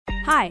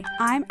Hi,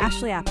 I'm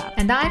Ashley Appap.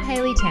 And I'm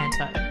Hayley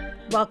Tanto.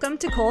 Welcome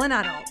to Call an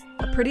Adult,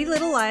 a Pretty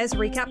Little Liars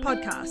recap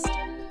podcast.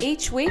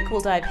 Each week,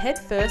 we'll dive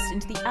headfirst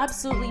into the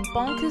absolutely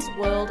bonkers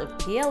world of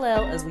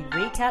PLL as we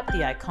recap the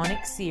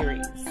iconic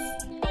series.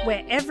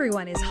 Where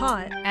everyone is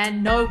hot.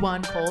 And no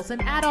one calls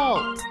an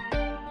adult.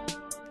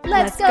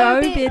 Let's go,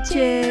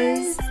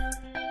 bitches!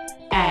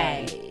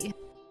 A.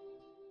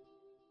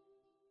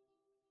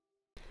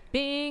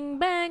 Bing,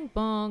 bang,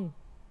 bong.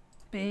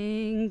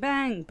 Bing,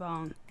 bang,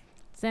 bong.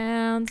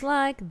 Sounds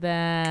like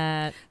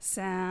that.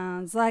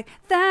 Sounds like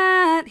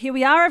that. Here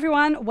we are,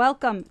 everyone.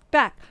 Welcome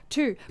back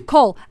to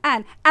Call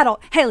an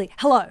Adult. Hayley,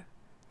 hello.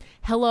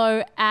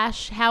 Hello,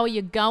 Ash. How are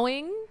you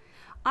going?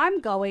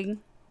 I'm going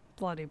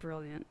bloody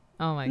brilliant.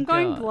 Oh my I'm God.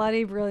 going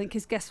bloody brilliant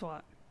because guess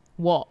what?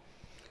 What?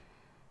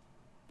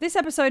 This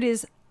episode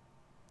is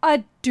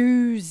a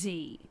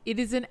doozy. It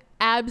is an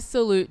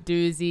absolute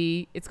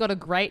doozy. It's got a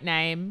great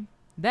name.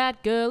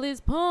 That girl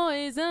is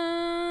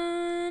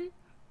poison.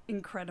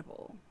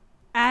 Incredible.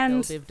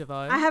 And Bill Biv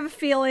DeVoe. I have a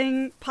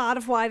feeling part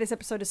of why this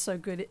episode is so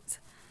good is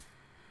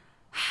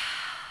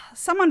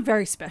someone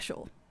very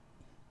special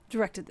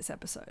directed this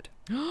episode.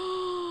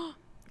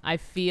 I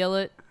feel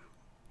it.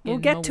 We'll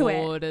in get my to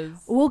waters. it.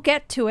 We'll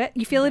get to it.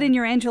 You feel it in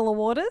your Angela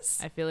Waters?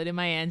 I feel it in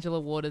my Angela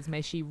Waters.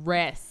 May she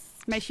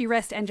rest. May she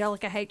rest,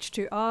 Angelica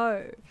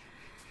H2O.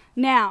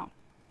 Now,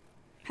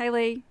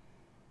 Hayley,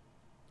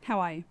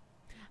 how are you?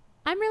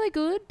 I'm really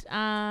good.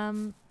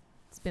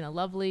 It's been a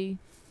lovely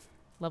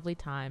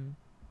time.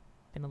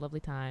 Been a lovely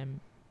time.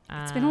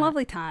 It's been a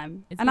lovely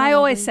time. it's And been I a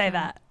always lovely say time.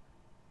 that.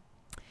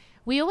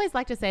 We always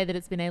like to say that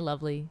it's been a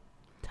lovely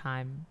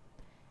time.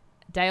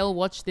 Dale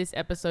watched this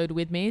episode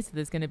with me, so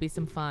there's going to be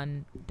some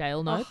fun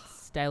Dale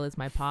notes. Dale is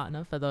my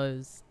partner for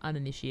those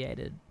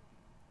uninitiated,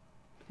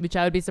 which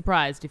I would be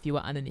surprised if you were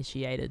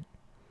uninitiated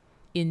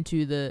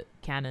into the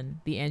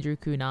canon, the Andrew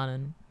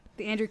Cunanan.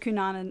 The Andrew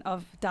Cunanan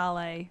of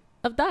Dale.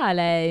 Of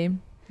Dale.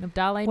 Of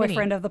Dale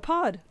Boyfriend Mini. of the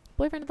pod.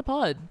 Boyfriend of the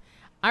pod.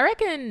 I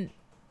reckon,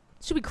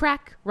 should we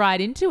crack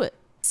right into it?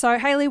 So,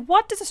 Hayley,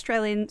 what does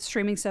Australian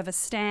streaming service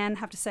Stan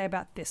have to say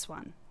about this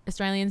one?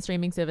 Australian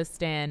streaming service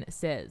Stan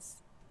says,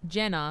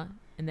 Jenna,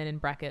 and then in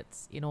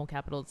brackets, in all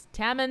capitals,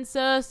 Tammin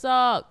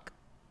Sursok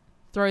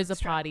throws a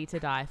party to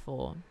die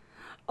for.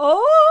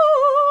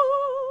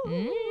 Oh!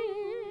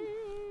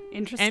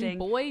 Interesting. And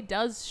boy,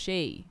 does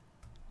she.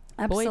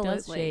 Absolutely. Boy,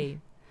 does she.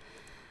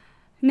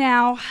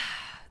 Now,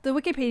 the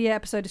Wikipedia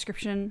episode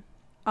description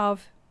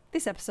of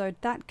this episode,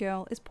 That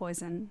Girl is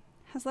Poison,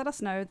 has let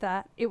us know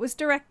that it was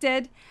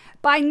directed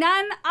by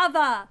none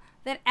other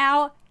than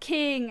our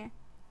king,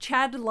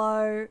 Chad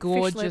Lowe.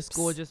 Gorgeous,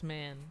 gorgeous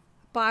man.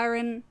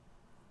 Byron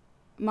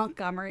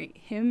Montgomery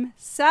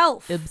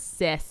himself.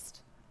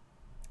 Obsessed.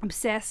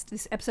 Obsessed.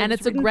 This episode And was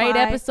it's a written great by-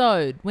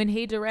 episode. When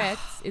he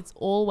directs, it's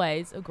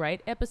always a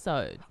great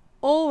episode.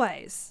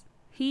 Always.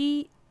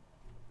 He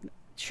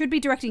should be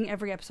directing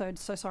every episode,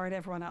 so sorry to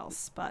everyone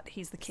else, but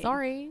he's the king.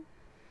 Sorry.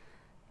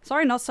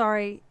 Sorry, not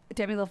sorry.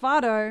 Demi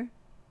Lovato.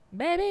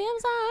 Baby, I'm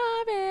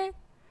sorry.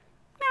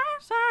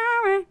 Not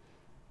sorry.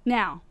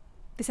 Now,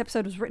 this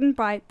episode was written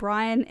by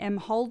Brian M.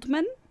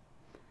 Holdman.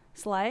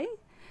 Slay.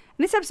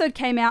 And this episode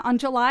came out on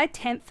July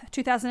 10th,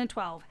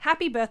 2012.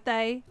 Happy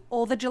birthday,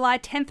 all the July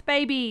 10th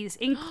babies,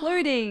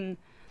 including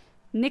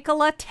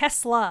Nikola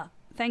Tesla.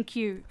 Thank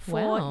you for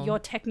Wow. your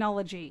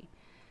technology.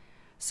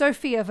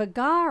 Sofia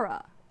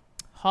Vergara.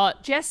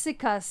 Hot.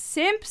 Jessica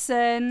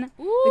Simpson.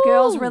 The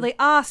girls really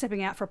are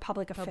stepping out for a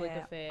public affair. Public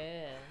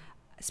affair.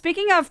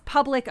 Speaking of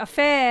public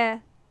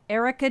affair,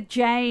 Erica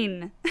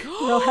Jane,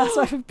 Real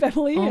Housewife of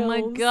Beverly Hills. Oh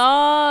my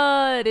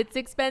God. It's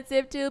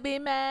expensive to be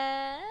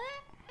mad.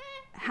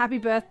 Happy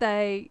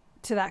birthday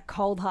to that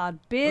cold hard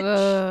bitch.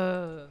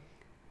 Ugh.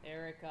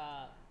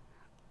 Erica.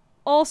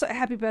 Also,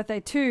 happy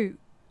birthday to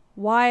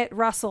Wyatt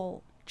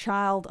Russell,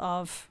 child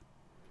of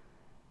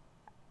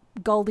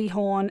Goldie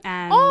Hawn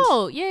and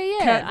Oh, yeah.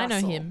 Kurt I know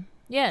Russell. him.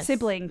 Yes.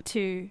 sibling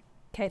to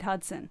Kate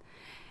Hudson.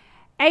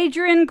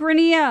 Adrian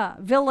Grenier,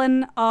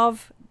 villain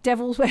of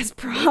Devil Wears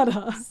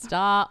Prada.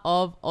 Star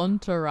of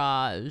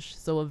Entourage.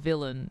 So a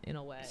villain in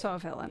a way. So a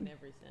villain. In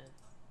every sense.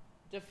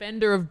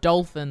 Defender of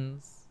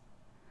dolphins.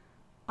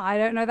 I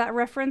don't know that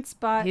reference,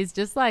 but He's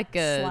just like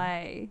a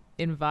slay.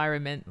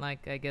 environment,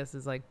 like I guess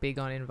is like big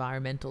on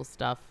environmental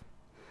stuff.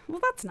 Well,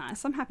 that's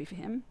nice. I'm happy for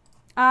him.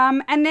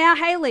 And now,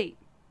 Hayley,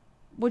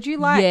 would you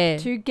like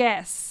to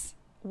guess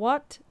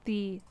what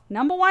the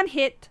number one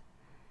hit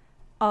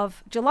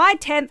of July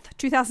 10th,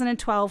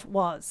 2012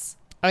 was?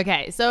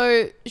 Okay,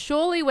 so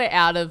surely we're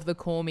out of the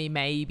Call Me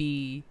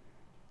Maybe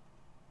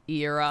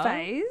era.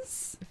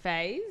 Phase.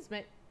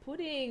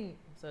 Pudding. I'm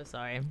so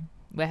sorry.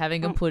 We're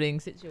having a pudding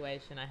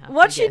situation. I have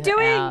What's to she get her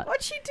doing? out.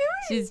 What's she doing?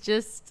 She's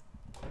just...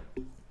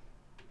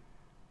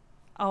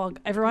 Oh,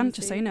 everyone,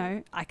 just so you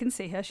know, I can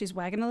see her. She's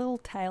wagging a little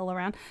tail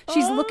around.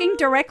 She's looking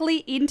directly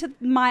into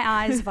my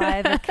eyes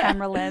via the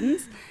camera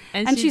lens.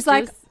 And she's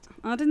like,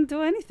 I didn't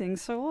do anything,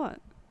 so what?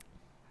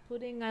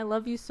 Pudding, I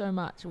love you so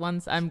much.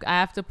 I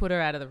have to put her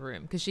out of the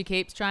room because she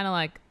keeps trying to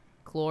like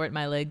claw at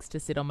my legs to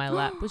sit on my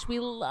lap, which we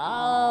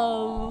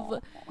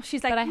love.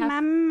 She's like, But I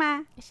have-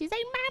 Mama. She's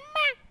like,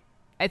 Mama.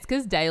 It's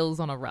because Dale's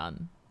on a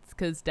run. It's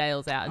because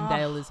Dale's out and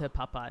Dale is her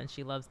papa and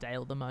she loves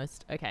Dale the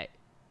most. Okay,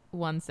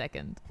 1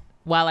 second.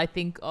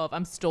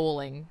 I'm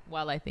stalling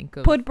while I think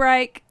of Pud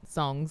break.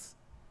 songs.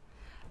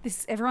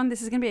 This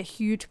is going to be a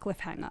huge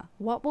cliffhanger.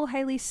 What will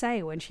Hayley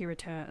say when she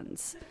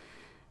returns?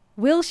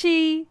 Will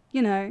she,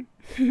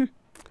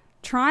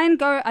 try and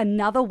go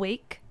another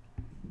week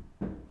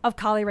of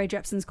Carly Rae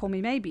Jepsen's Call Me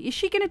Maybe? Is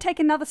she going to take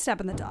another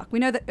stab in the dark? We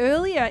know that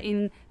earlier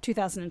in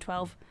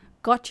 2012,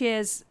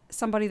 Gotye's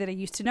Somebody That I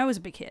Used to Know was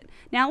a big hit.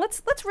 Now,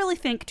 let's really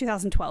think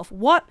 2012.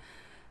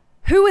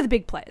 Who were the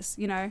big players,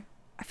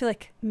 I feel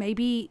like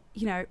maybe,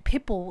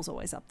 Pitbull was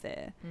always up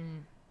there.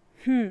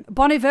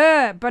 Bon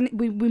Iver,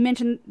 we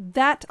mentioned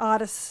that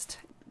artist,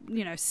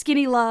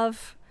 Skinny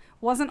Love,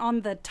 wasn't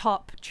on the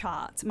top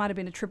charts. It might have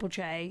been a Triple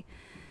J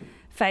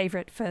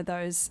favorite for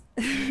those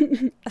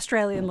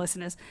Australian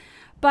listeners.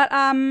 But,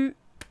 and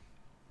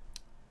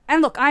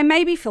look, I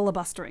may be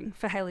filibustering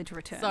for Hayley to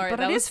return. Sorry, but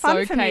that it was is fun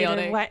so for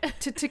chaotic. me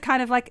to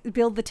kind of like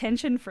build the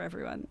tension for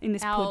everyone in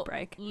this Our pud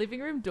break. living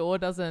room door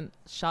doesn't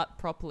shut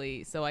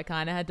properly, so I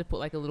kind of had to put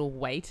like a little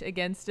weight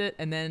against it,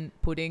 and then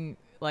pudding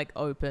like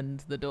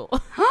opened the door.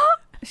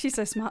 She's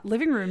so smart.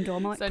 Living room door.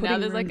 Like So now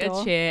there's pudding like room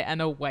door. a chair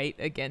and a weight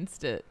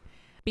against it.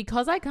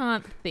 Because I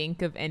can't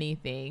think of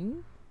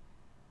anything,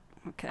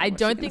 Okay, I what's she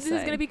don't gonna think this is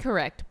say? going to be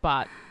correct,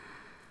 but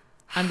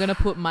I'm going to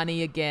put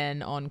money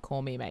again on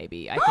Call Me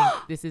Maybe. I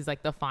think this is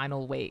like the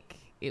final week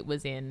it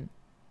was in.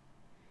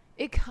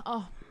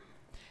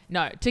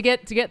 No, to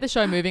get the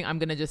show moving, I'm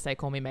going to just say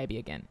Call Me Maybe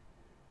again.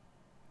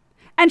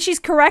 And she's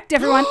correct,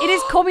 everyone. It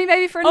is Call Me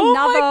Maybe for Oh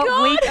my another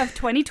God. week of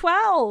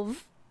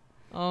 2012.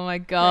 Oh my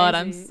God,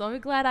 I'm Crazy. so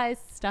glad I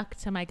stuck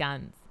to my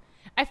guns.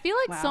 I feel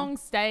like Wow.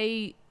 songs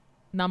stay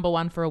number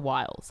one for a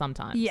while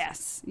sometimes.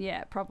 Yes.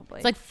 Yeah, probably.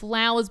 It's like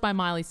Flowers by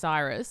Miley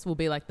Cyrus will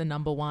be like the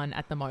number one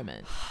at the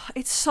moment.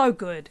 It's so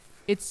good.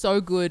 It's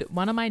so good.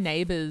 One of my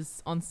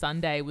neighbors on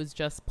Sunday was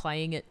just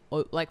playing it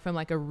like from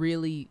like a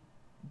really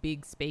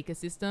big speaker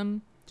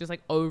system, just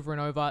like over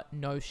and over,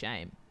 no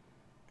shame.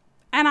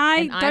 And I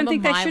And don't I'm think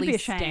a they Miley should be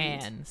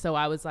ashamed. stan, so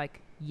I was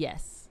like,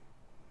 yes.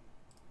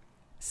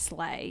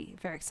 Slay.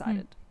 Very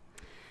excited.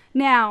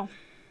 Now,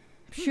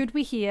 should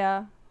we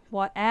hear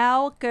what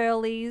our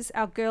girlies,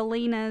 our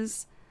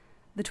girlinas,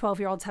 the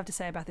 12-year-olds have to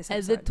say about this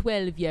As a episode?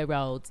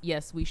 12-year-old,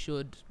 yes, we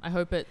should. I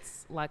hope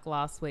it's like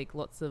last week,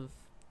 lots of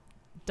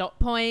dot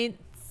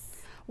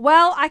points.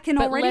 Well, I can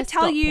But already less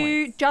tell dot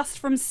you points. just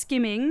from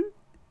skimming,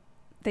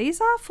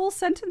 these are full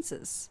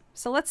sentences.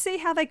 So let's see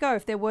how they go,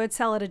 if they're word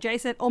salad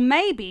adjacent, or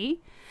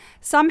maybe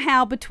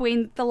somehow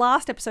between the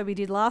last episode we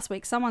did last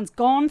week, someone's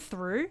gone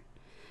through,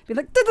 be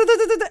like,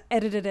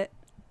 edited it.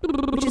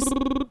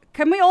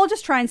 Can we all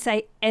just try and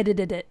say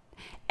edited it?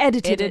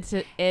 Edited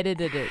it.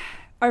 Edited it.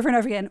 Over and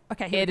over again.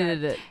 Okay, here we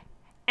Edited go. it.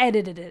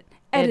 Edited it.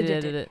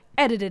 Edited it.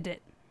 Edited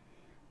it.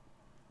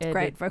 Edit.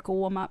 Great vocal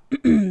warm up.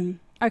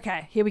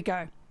 Okay, here we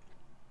go.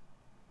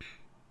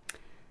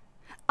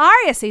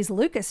 Arya sees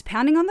Lucas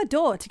pounding on the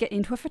door to get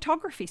into a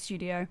photography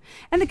studio,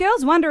 and the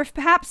girls wonder if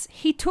perhaps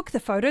he took the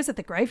photos at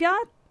the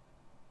graveyard.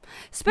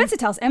 Spencer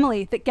tells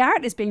Emily that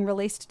Garrett is being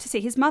released to see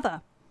his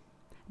mother.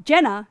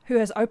 Jenna, who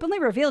has openly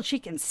revealed she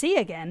can see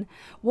again,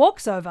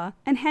 walks over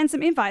and hands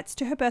some invites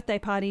to her birthday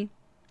party.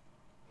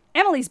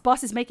 Emily's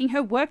boss is making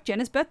her work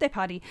Jenna's birthday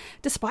party,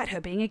 despite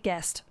her being a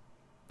guest.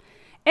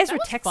 Ezra That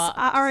was texts fucked.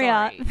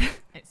 Arya.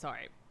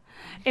 Sorry.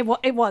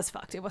 It was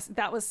fucked.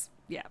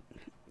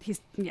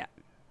 Yeah.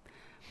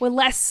 We're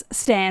less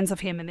stands of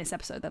him in this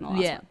episode than the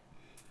last one.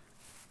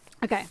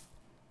 Okay.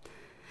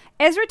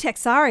 Ezra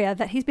texts Arya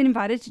that he's been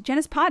invited to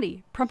Jenna's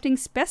party, prompting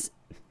Spencer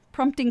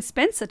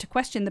to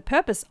question the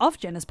purpose of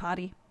Jenna's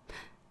party.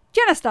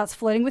 Jenna starts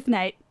flirting with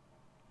Nate.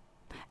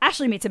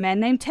 Ashley meets a man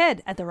named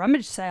Ted at the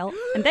rummage sale,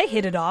 and they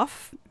hit it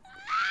off.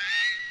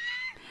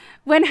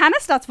 When Hannah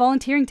starts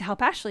volunteering to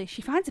help Ashley,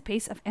 she finds a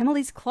piece of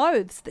Emily's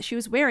clothes that she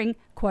was wearing,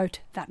 quote,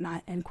 that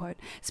night, end quote.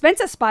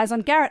 Spencer spies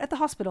on Garrett at the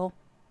hospital.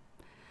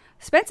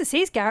 Spencer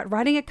sees Garrett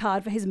writing a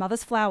card for his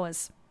mother's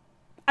flowers.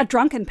 A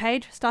drunken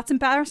Paige starts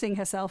embarrassing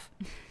herself.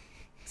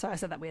 Sorry, I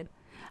said that weird.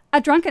 A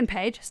drunken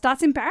Paige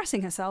starts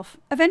embarrassing herself,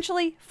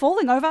 eventually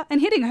falling over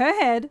and hitting her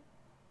head.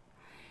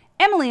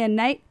 Emily and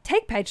Nate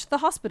take Paige to the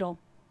hospital.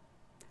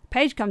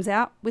 Paige comes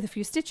out with a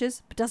few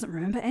stitches, but doesn't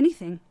remember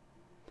anything.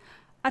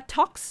 A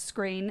tox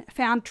screen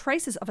found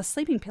traces of a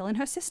sleeping pill in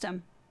her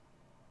system.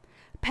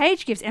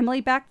 Paige gives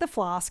Emily back the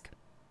flask.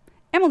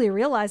 Emily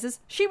realizes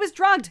she was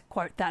drugged,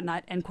 quote, that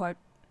night, end quote.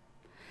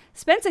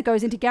 Spencer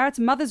goes into Garrett's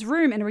mother's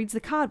room and reads the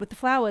card with the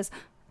flowers.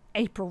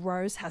 April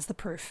Rose has the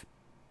proof.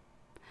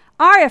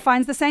 Arya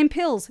finds the same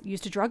pills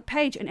used to drug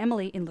Paige and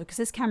Emily in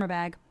Lucas's camera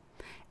bag.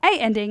 A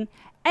ending.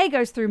 A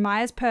goes through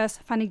Maya's purse,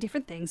 finding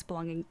different things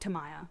belonging to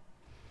Maya.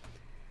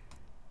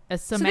 A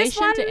this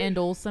summation one- to end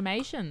all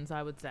summations,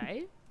 I would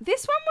say.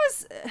 This one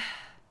was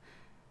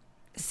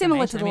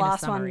similar to Summation, the I mean a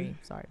last summary. one,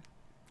 Sorry.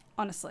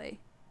 honestly.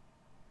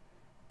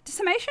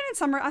 Summation and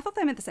summary, I thought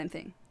they meant the same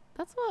thing.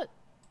 That's what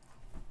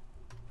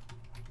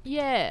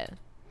Yeah.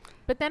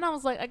 But then I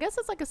was like, I guess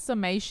it's like a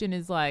summation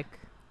is like,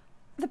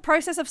 The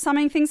process of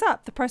summing things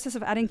up, the process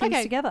of adding things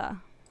Okay. together.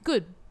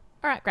 good.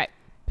 All right, great.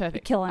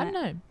 Perfect. You're killing I don't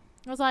it. know.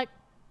 I was like,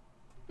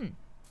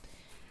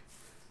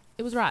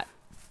 It was right.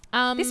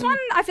 This one,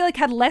 I feel like,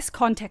 had less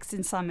context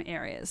in some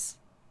areas.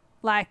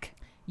 Like,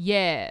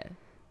 Yeah.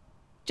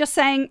 just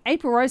saying,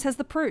 April Rose has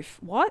the proof.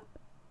 What?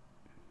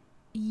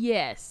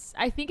 Yes.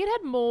 I think it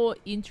had more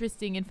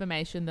interesting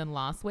information than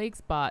last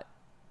week's, but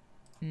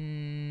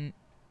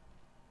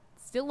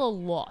still a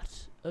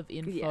lot of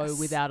info Yes.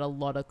 without a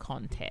lot of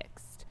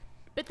context.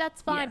 But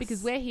that's fine Yes.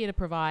 because we're here to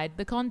provide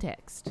the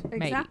context.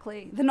 Maybe.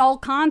 Exactly. The null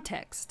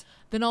context,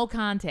 The null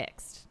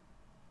context.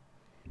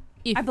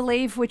 If I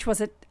believe, which was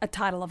a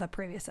title of a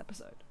previous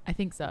episode. I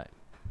think so.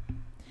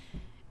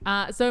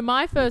 So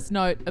my first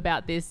note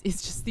about this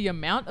is just the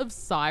amount of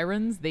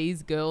sirens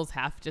these girls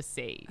have to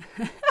see.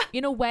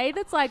 In a way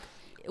that's like,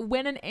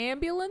 when an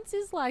ambulance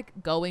is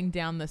like going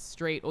down the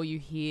street or you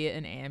hear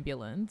an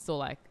ambulance or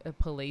like a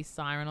police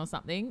siren or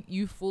something,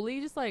 you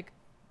fully just like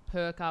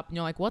perk up and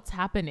you're like, what's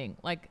happening?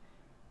 Like,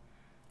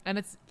 and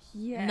it's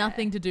Yeah.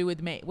 nothing to do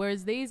with me.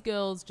 Whereas these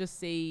girls just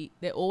see,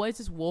 they're always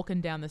just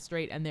walking down the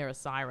street and there are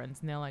sirens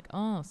and they're like,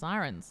 oh,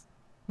 sirens.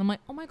 And I'm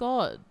like, oh my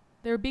God,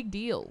 they're a big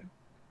deal.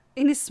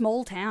 In this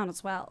small town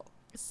as well.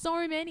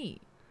 So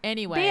many.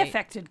 Anyway. Be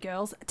affected,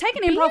 girls. Take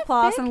an Be improv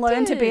class and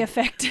learn to be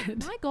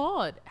affected. My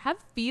God. Have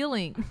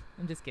feeling.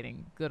 I'm just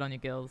kidding. Good on you,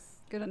 girls.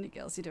 Good on you,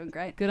 girls. You're doing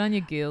great. Good on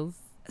you, girls.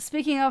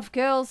 Speaking of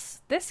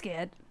girls, they're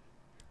scared.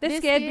 They're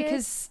scared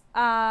because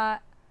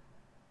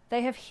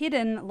they have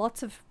hidden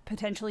lots of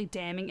potentially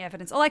damning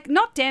evidence. Or, like,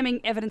 not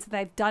damning evidence that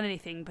they've done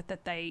anything, but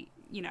that they,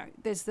 you know,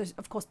 there's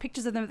of course,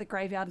 pictures of them at the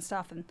graveyard and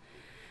stuff. And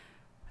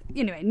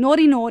anyway,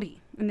 naughty.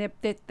 And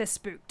they're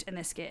spooked and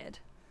they're scared.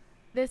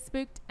 They're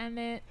spooked and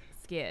they're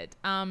scared.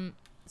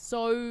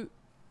 So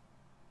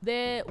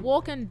they're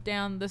walking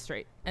down the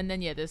street and then,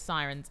 there's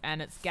sirens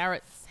and it's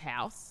Garrett's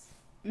house,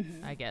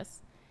 I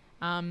guess.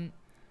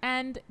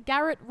 And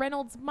Garrett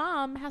Reynolds'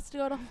 mum has to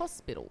go to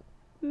hospital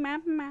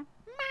Mama.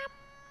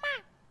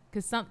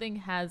 because something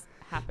has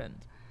happened.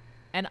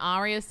 And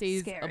Arya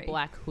sees Scary. a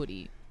black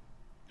hoodie.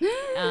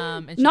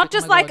 And she's Not "Oh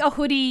just my like God." a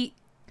hoodie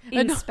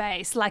in No.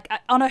 space, like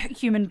on a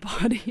human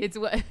body. It's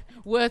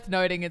worth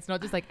noting it's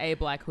not just like a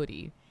black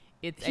hoodie.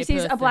 It's She a sees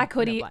a person black in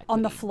hoodie black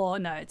on the hoodie. floor.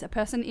 No, it's a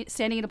person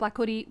standing in a black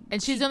hoodie.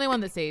 And she's the only one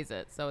that sees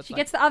it. So it's She like,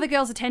 gets the other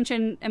girl's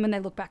attention, and when they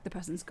look back, the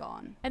person's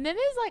gone. and then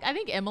there's like, I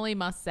think Emily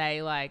must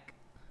say like,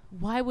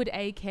 why would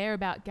A care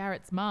about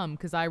Garrett's mum?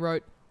 Because I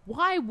wrote,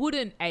 why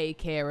wouldn't A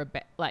care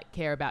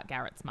about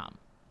Garrett's mum?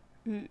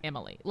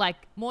 Emily, like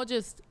more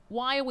just,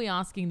 why are we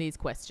asking these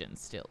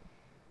questions still?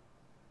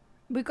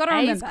 We've got to A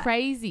is remember,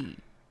 crazy.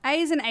 A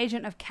is an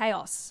agent of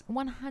chaos.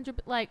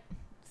 100. Like,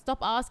 stop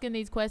asking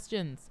these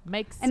questions.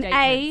 Make An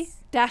statements.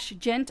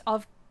 A-gent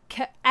of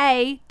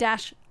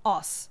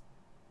A-os.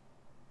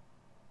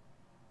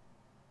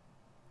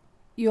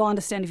 You'll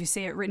understand if you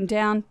see it written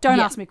down. Don't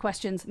Yeah. ask me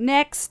questions.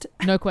 Next.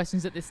 No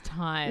questions at this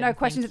time. No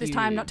questions Thank at this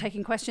time. you. Not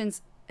taking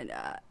questions.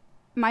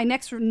 My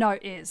next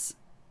note is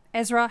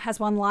Ezra has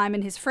one lime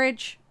in his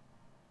fridge.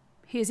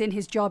 He is in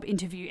his job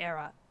interview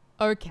era.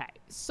 Okay,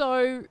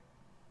 so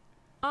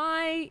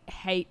I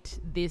hate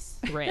this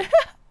thread.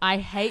 I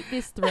hate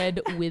this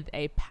thread with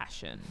a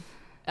passion.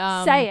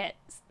 Say it.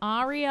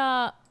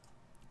 Arya,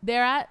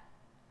 they're at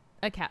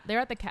a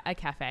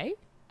cafe.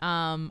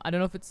 I don't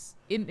know if it's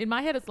in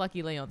my head. It's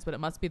Lucky Leon's, but it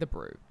must be the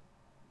Brew.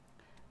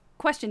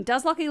 Question: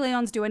 does Lucky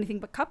Leon's do anything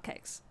but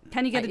cupcakes?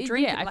 Can you get a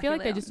drink? Yeah, at I Lucky feel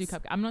like they just do Leon's?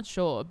 cupcakes. I'm not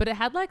sure, but it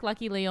had like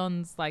Lucky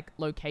Leon's like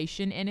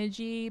location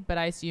energy, but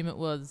I assume it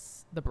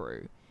was the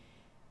Brew.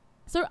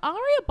 So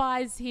Arya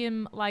buys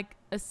him like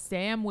a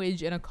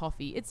sandwich and a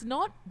coffee. It's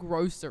not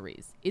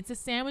groceries. It's a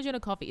sandwich and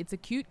a coffee. It's a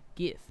cute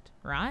gift,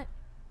 right?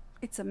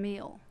 It's a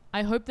meal.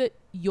 I hope that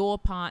your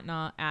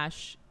partner,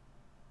 Ash,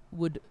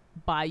 would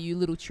buy you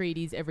little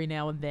treaties every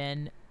now and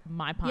then.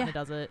 My partner Yeah.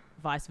 does it,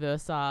 vice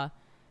versa.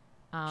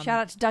 Shout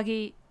out to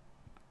Dougie.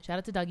 Shout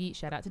out to Dougie.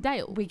 Shout out to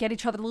Dale. We get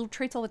each other little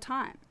treats all the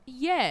time.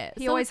 Yeah.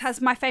 He so always it's-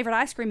 has my favorite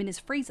ice cream in his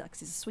freezer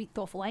because he's a sweet,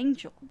 thoughtful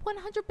angel.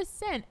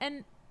 100%.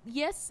 And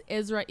yes,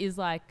 Ezra is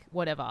like,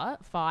 whatever,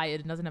 fired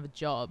and doesn't have a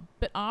job.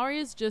 But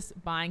Arya's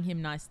just buying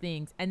him nice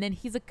things. And then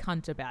he's a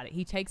cunt about it.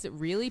 He takes it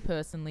really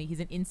personally. He's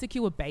an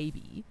insecure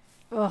baby.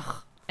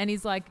 Ugh. And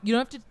he's like, you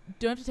don't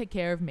have to take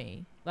care of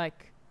me.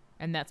 Like,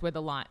 and that's where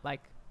the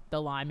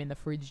lime in the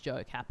fridge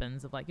joke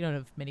happens of like, you don't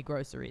have many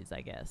groceries,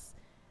 I guess.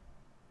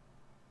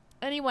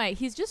 Anyway,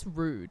 he's just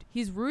rude.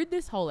 He's rude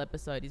this whole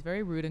episode. He's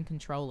very rude and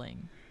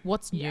controlling.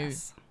 What's new?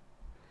 Yes.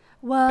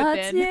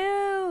 What's then-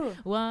 new?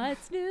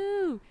 What's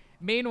new?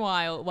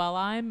 Meanwhile, while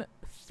I'm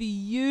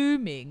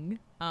fuming,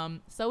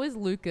 so is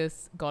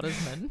Lucas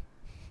Gottesman.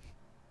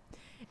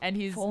 And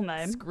he's Full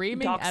name.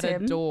 screaming Dox at a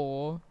him.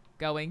 door,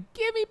 going,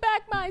 "Give me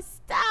back my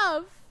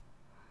stuff!"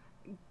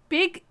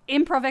 Big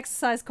improv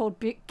exercise called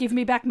Give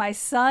Me Back My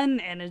Son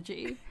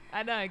energy.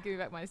 I know, give me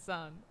back my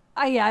son.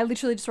 Oh, yeah, I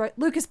literally just wrote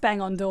Lucas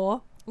bang on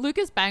door.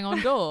 Lucas Bang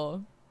on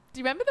Door. Do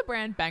you remember the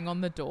brand Bang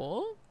on the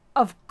Door?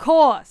 Of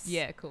course.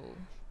 Yeah, cool.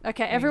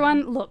 Okay,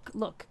 everyone, look.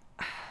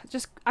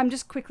 I'm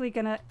just quickly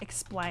going to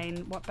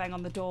explain what Bang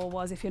on the Door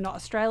was if you're not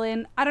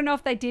Australian. I don't know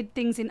if they did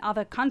things in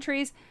other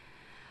countries,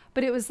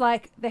 but it was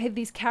like they had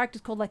these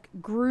characters called like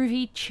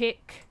Groovy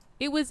Chick.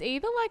 It was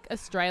either like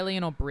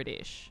Australian or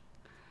British.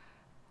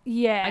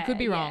 Yeah. I could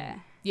be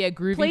wrong. Yeah,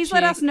 Groovy Please Chick.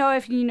 let us know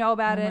if you know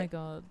about it. Oh my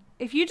God.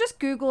 If you just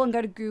Google and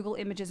go to Google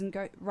Images and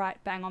go right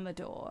Bang on the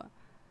Door.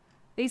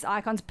 These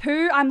icons.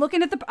 Pooh, I'm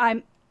looking at the...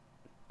 I'm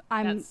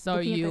That's so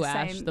looking you, at the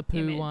Ash, same the Pooh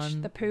image.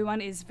 one. The Pooh one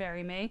is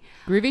very me.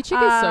 Groovy Chick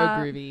is so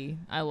groovy.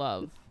 I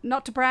love.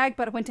 Not to brag,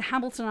 but I went to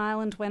Hamilton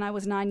Island when I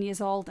was 9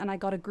 years old and I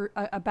got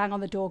a Bang on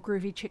the Door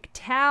Groovy Chick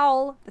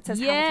towel that says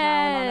Hamilton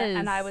Island on it.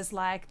 And I was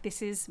like,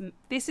 this is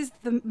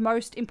the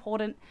most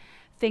important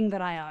thing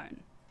that I own.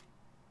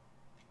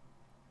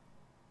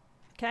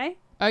 Okay?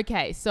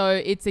 Okay, so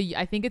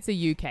I think it's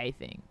a UK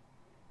thing.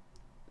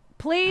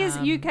 Please,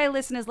 UK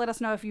listeners, let us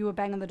know if you were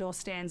Bang on the Door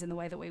stands in the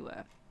way that we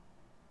were.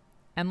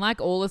 And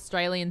like all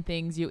Australian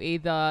things, you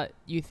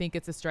think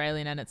it's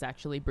Australian and it's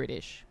actually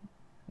British.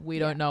 We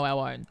don't know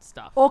our own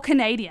stuff. Or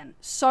Canadian.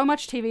 So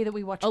much TV that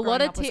we watch. A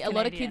lot of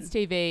Canadian. kids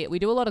TV. We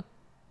do a lot of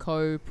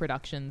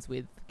co-productions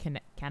with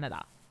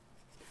Canada.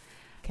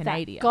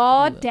 Canada. That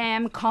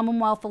goddamn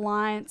Commonwealth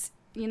Alliance.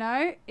 You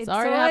know, it's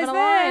Sorry to always have an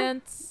there.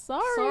 alliance.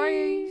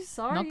 Sorry.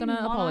 Not gonna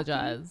monarchy.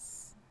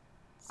 apologize.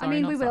 I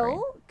mean, we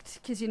will,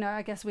 because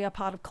I guess we are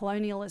part of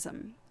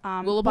colonialism.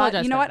 We'll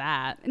apologize for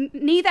that.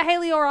 Neither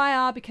Haley or I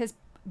are, because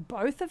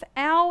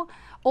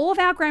all of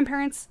our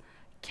grandparents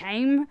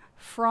came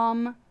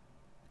from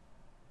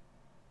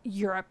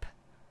Europe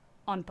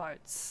on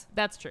boats.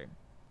 That's true.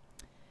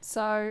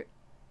 So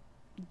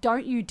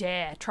don't you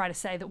dare try to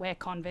say that we're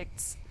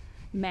convicts,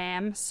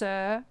 ma'am,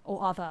 sir,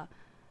 or other.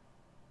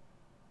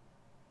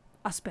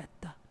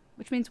 Aspetta,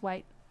 which means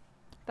wait.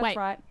 That's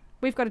right.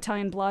 We've got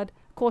Italian blood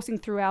coursing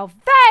through our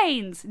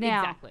veins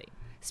now. Exactly.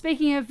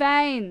 Speaking of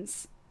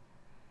veins,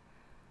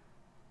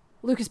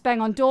 Lucas Bang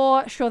on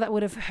Door, sure that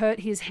would have hurt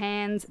his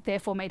hands,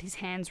 therefore made his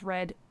hands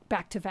red,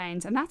 back to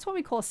veins. And that's what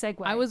we call a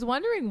segue. I was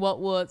wondering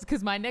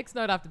because my next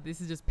note after this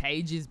is just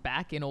Paige is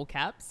back in all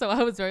caps. So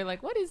I was very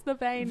like, what is the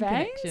vein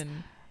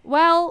connection?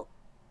 Well,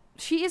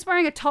 she is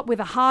wearing a top with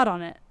a heart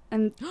on it.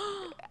 And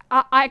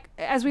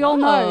as we all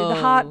know, the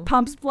heart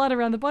pumps blood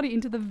around the body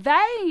into the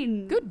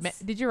veins. Good.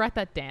 Did you write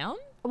that down?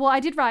 Well,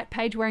 I did write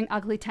Paige wearing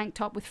ugly tank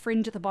top with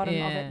fringe at the bottom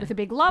of it, with a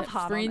big love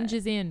heart on it. Fringe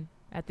is in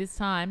at this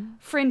time.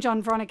 Fringe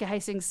on Veronica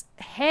Hastings'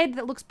 head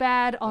that looks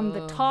bad on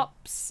the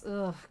tops.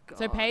 Ugh, God.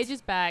 So Paige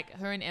is back.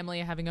 Her and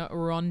Emily are having a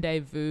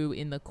rendezvous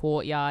in the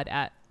courtyard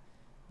at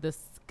the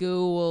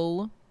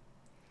school.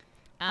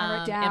 I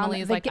wrote down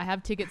Emily is like, I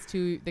have tickets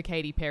to the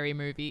Katy Perry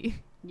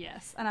movie.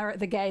 Yes, and I wrote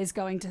the gays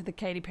going to the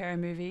Katy Perry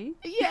movie.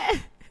 Yeah.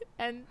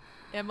 And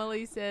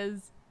Emily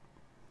says,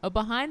 a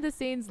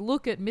behind-the-scenes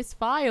look at Miss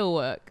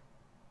Firework.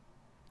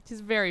 Which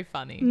is very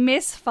funny.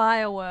 Miss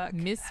Firework.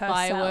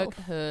 Firework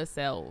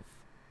herself.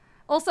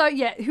 Also,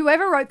 yeah,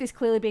 whoever wrote this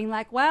clearly being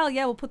like, well,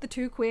 yeah, we'll put the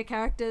two queer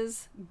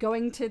characters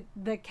going to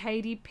the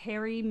Katy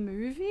Perry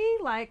movie.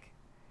 Like,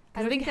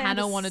 I think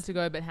Hannah wanted to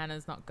go, but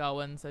Hannah's not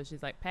going. So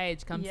she's like,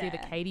 Paige, come see the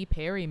Katy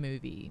Perry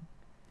movie.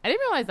 I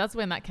didn't realize that's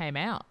when that came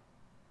out.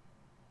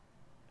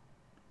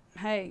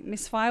 Hey,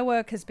 Miss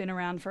Firework has been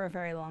around for a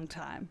very long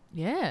time.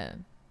 Yeah.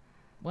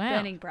 Wow.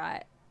 Burning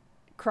bright.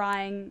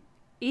 Crying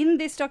in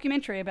this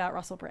documentary about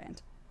Russell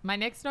Brand. My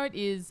next note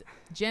is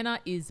Jenna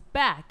is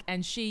back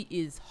and she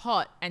is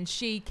hot and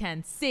she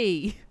can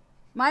see.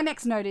 My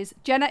next note is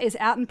Jenna is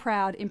out and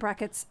proud, in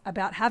brackets,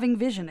 about having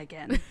vision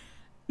again.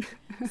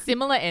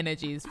 Similar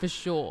energies for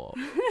sure.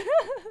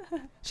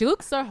 She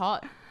looks so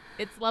hot.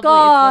 It's lovely. God.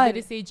 It's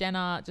lovely to see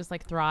Jenna just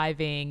like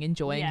thriving,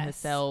 enjoying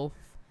herself.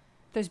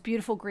 Those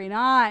beautiful green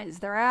eyes,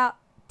 they're out.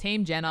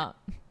 Team Jenna.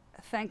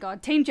 Thank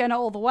God. Team Jenna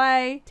all the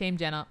way. Team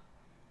Jenna.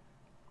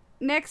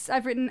 Next,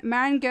 I've written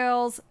Marin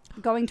girls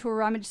going to a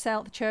rummage sale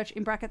at the church,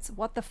 in brackets,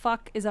 what the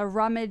fuck is a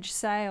rummage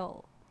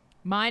sale?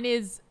 Mine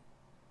is,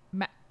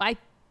 I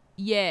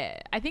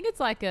think it's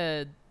like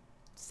a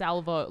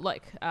salvo,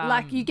 like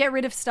you get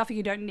rid of stuff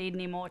you don't need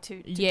anymore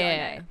to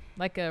donate.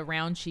 Like a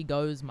round she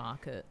goes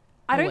market.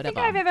 I don't think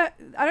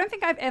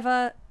I've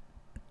ever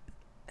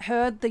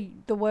heard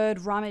the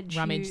word rummage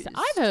used.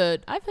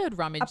 I've heard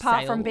rummage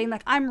apart sale. from being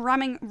like I'm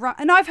rumming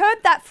and I've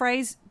heard that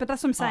phrase, but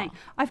that's what I'm saying.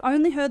 I've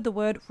only heard the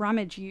word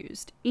rummage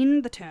used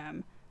in the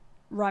term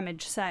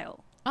rummage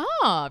sale.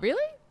 Oh,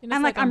 really?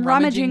 And like I'm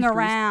rummaging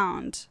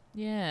around.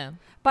 Yeah.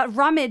 But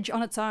rummage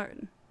on its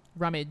own.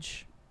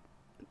 Rummage.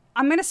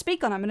 I'm going to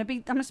speak on it. I'm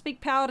going to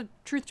speak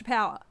truth to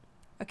power.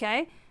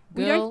 Okay?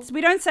 Girl, we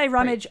don't say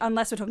rummage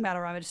unless we're talking about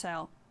a rummage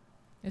sale.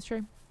 It's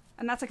true.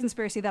 And that's a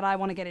conspiracy that I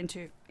want to get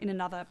into in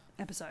another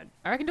episode.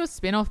 I reckon do a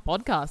spin-off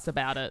podcast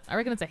about it. I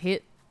reckon it's a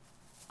hit.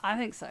 I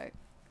think so.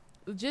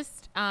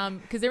 Just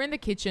because they're in the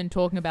kitchen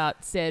talking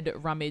about said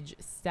rummage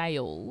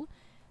sale.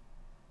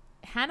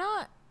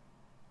 Hannah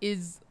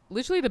is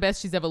literally the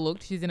best she's ever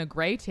looked. She's in a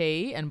grey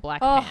tee and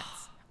black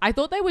pants. I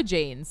thought they were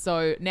jeans,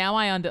 so now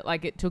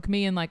it took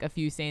me in like a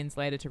few scenes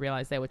later to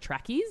realize they were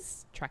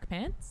tracksuit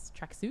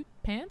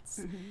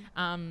pants.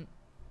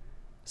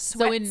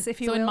 sweats,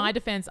 if you will. So in my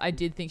defense, I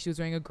did think she was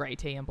wearing a grey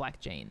tee and black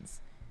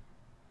jeans.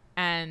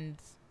 And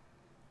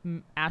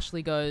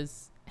Ashley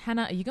goes,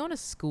 Hannah, are you going to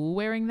school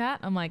wearing that?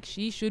 I'm like,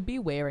 she should be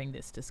wearing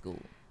this to school.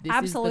 This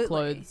Absolutely. is the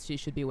clothes she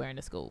should be wearing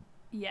to school.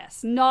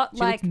 Yes, not She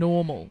like looks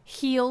normal.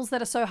 heels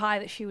that are so high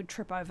that she would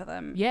trip over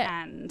them.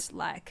 Yeah. And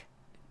like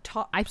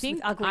tops I think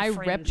with ugly I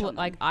fringe on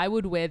them. I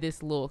would wear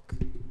this look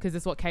because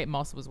it's what Kate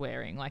Moss was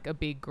wearing, like a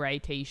big grey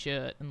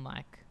t-shirt and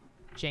like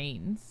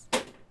jeans.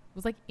 It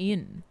was like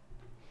in.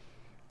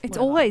 It's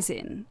Whatever. always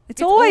in.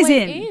 It's always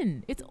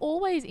in. It's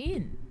always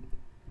in.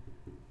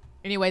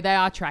 Anyway, they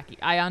are tracky.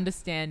 I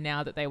understand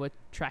now that they were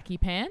tracky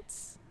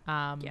pants.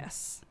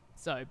 Yes.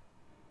 So,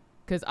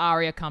 because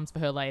Aria comes for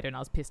her later, and I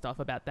was pissed off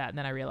about that, and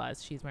then I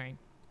realized she's wearing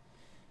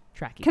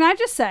tracky. Can I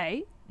just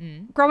say,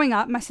 growing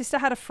up, my sister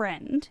had a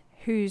friend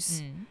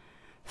whose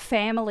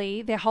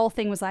family, their whole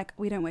thing was like,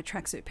 we don't wear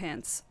tracksuit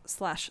pants /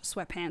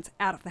 sweatpants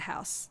out of the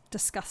house.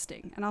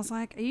 Disgusting. And I was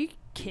like, are you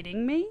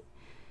kidding me?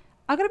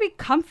 I got to be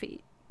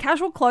comfy.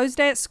 Casual clothes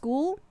day at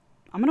school,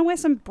 I'm going to wear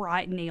some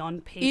bright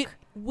neon pink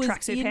was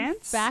tracksuit in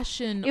pants.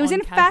 fashion. It was on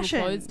in Casual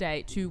fashion. Clothes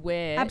Day to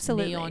wear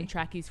Absolutely. neon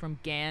trackies from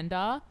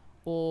Gander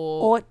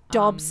or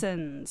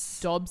Dobson's.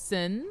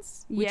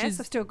 Dobson's. Which Yes, is,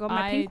 I've still got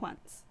my pink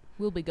ones.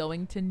 We'll be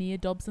going to near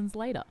Dobson's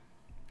later.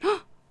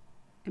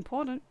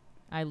 Important.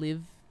 I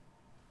live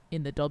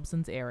in the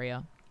Dobson's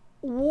area.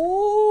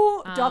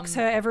 Whoa. Dox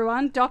her,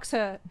 everyone. Dox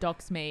her.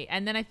 Dox me.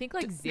 And then I think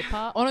like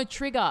Zipper. Oh no,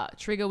 Trigger.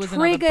 Trigger was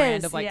another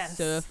brand of like yes.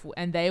 surf.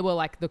 And they were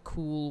like the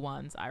cool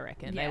ones, I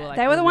reckon. Yeah. They were like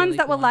they were the ones really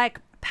that cool were like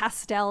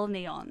pastel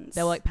neons.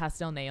 They were like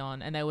pastel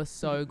neon and they were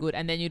so good.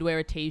 And then you'd wear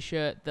a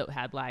t-shirt that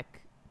had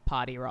like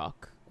party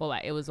rock or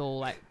like it was all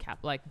like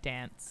like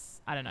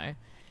dance. I don't know.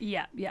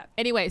 Yeah, yeah.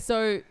 Anyway,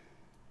 so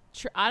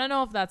I don't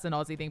know if that's an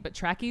Aussie thing, but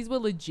trackies were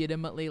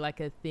legitimately like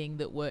a thing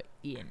that were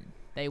in.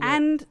 They were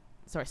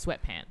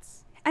sweatpants.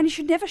 And you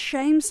should never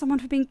shame someone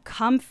for being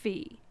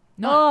comfy.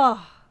 No.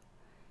 Oh,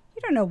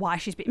 you don't know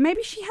why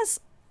maybe she's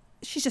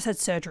just had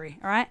surgery,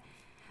 all right?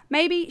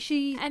 Maybe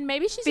she's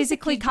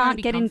physically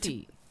can't get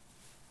into.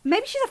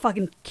 Maybe she's a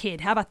fucking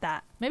kid. How about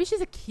that? Maybe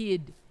she's a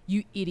kid,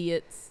 you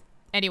idiots.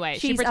 Anyway,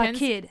 she's she pretends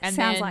a kid. and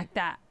Sounds like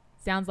that.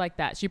 Sounds like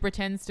that. She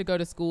pretends to go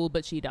to school,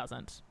 but she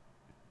doesn't.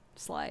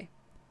 Slay.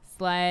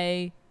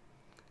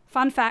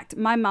 Fun fact,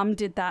 my mum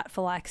did that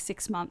for like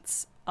 6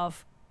 months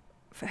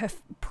for her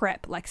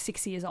prep, like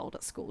 6 years old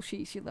at school.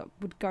 She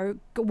would go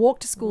walk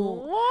to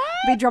school,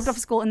 be dropped off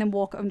at school, and then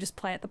walk and just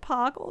play at the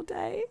park all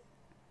day.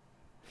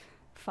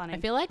 Funny. I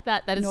feel like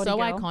that is Naughty so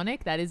girl.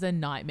 iconic. That is a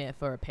nightmare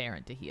for a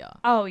parent to hear.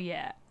 Oh,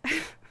 yeah.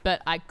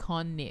 But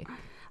iconic.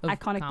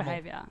 Iconic Carmel.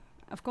 behaviour.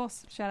 Of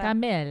course. Shout out.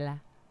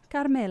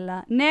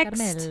 Carmela. Next.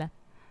 Carmela.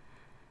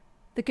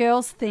 The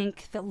girls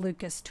think that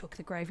Lucas took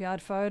the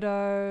graveyard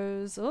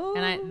photos. Ooh.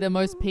 And the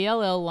most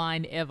PLL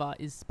line ever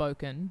is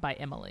spoken by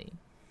Emily.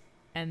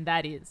 And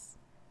that is,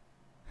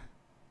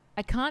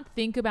 I can't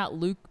think about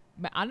Luke.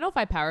 I don't know if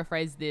I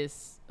paraphrase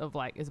this of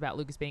like, it's about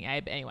Lucas being A,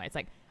 but anyway, it's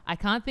like, I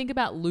can't think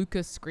about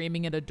Lucas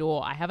screaming at a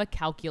door. I have a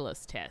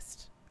calculus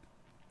test.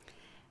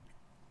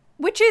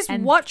 Which is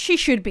what she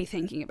should be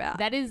thinking about.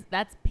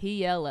 That's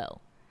PLL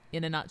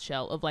in a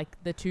nutshell of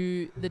like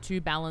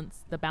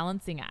the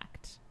balancing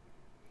act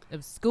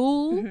of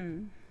school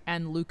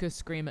and Lucas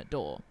scream at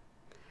door.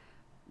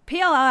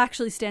 PLL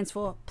actually stands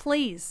for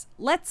Please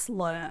Let's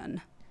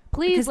Learn.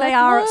 Please, because let's they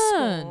are learn.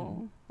 at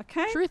school.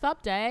 Okay. Truth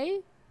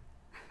update.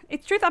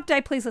 It's Truth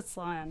Update. Please let's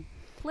learn.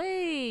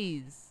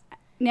 Please.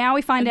 Now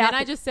we find out. And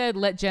then I just said,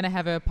 let Jenna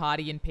have her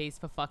party in peace.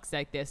 For fuck's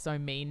sake, they're so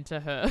mean to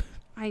her.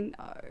 I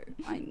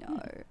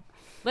know.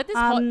 Let this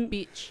hot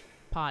bitch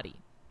party.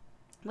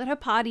 Let her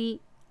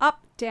party up,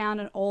 down,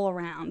 and all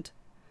around.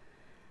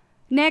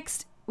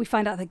 Next, we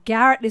find out that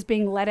Garrett is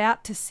being let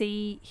out to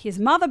see his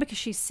mother because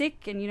she's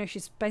sick and,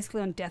 she's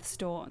basically on death's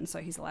door. And so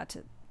he's allowed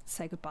to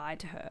say goodbye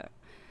to her,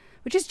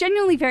 which is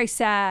genuinely very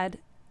sad,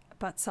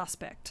 but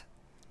suspect.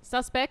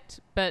 Suspect,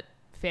 but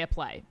fair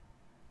play.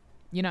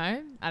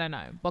 I don't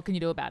know. What can you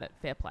do about it?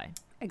 Fair play.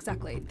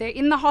 Exactly. They're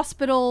in the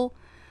hospital.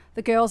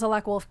 The girls are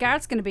like, well, if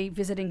Garrett's going to be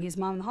visiting his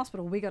mum in the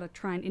hospital, we got to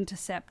try and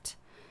intercept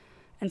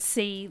and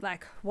see,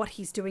 like, what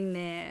he's doing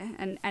there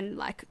and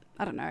like,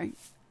 I don't know,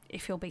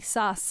 if he'll be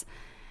sus.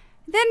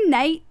 Then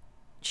Nate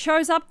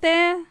shows up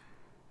there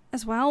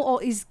as well,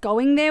 or is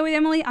going there with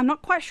Emily. I'm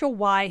not quite sure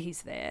why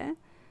he's there.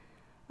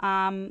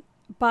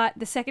 But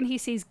the second he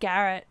sees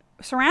Garrett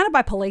surrounded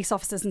by police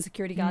officers and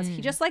security guards,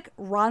 he just like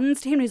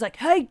runs to him and he's like,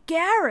 hey,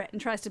 Garrett,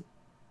 and tries to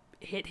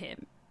hit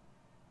him.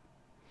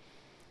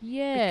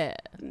 Yeah.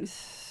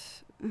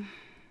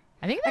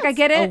 I think that's like, I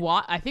get it.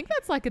 I think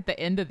that's like at the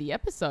end of the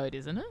episode,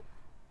 isn't it?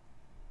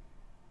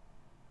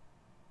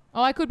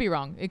 Oh, I could be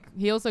wrong.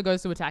 He also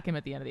goes to attack him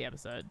at the end of the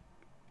episode.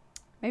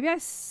 Maybe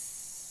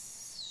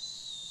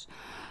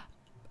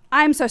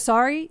I'm so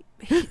sorry.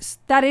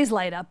 That is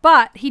later.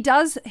 But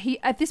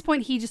at this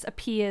point, he just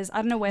appears. I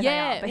don't know where they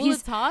are. But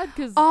it's hard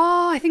because...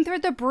 Oh, I think they're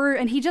at the brew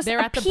and he just They're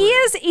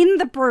appears in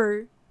the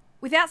brew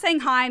without saying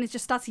hi and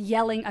just starts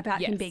yelling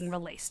about him Yes. being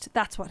released.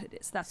 That's what it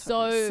is. That's So-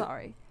 what it is.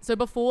 Sorry. So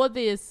before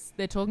this,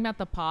 they're talking about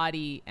the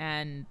party,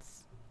 and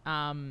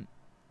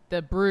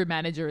the brew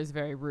manager is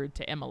very rude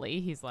to Emily.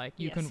 He's like,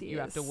 you Yes, he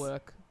have to is.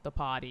 work the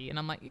party. And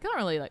I'm like, you can't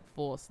really like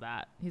force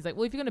that. He's like,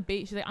 well, if you're going to be,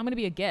 she's like, I'm going to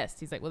be a guest.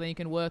 He's like, well, then you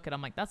can work it.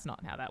 I'm like, that's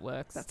not how that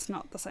works. That's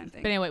not the same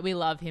thing. But anyway, we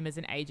love him as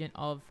an agent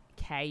of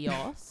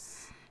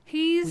chaos.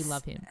 He's We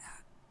love him.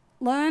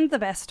 learned the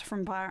best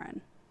from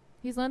Byron.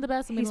 He's learned the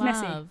best, and we He's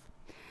messy. love.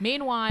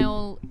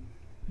 Meanwhile,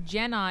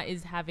 Jenna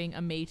is having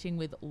a meeting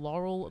with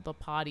Laurel, the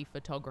party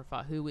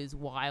photographer, who is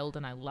wild,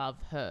 and I love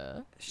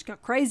her. She's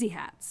got crazy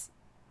hats.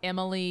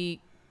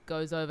 Emily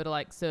goes over to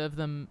like serve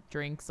them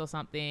drinks or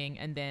something,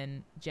 and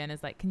then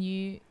Jenna's like, can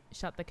you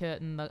shut the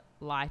curtain? The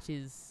light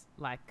is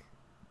like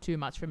too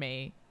much for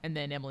me. And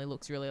then Emily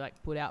looks really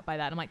like put out by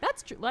that. I'm like,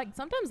 that's true. Like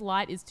sometimes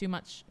light is too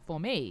much for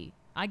me.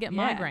 I get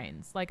Yeah.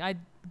 migraines. Like I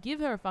give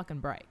her a fucking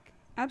break.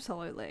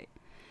 Absolutely.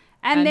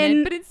 And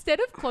then But instead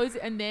of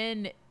closing, and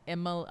then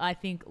Emma, I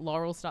think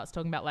Laurel starts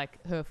talking about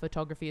like her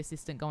photography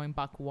assistant going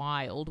buck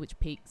wild, which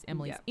piques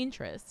Emily's Yep.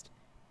 interest.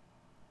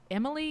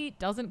 Emily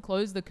doesn't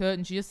close the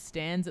curtain. She just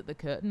stands at the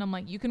curtain. I'm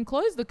like, you can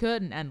close the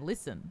curtain and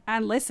listen.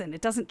 listen,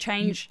 it doesn't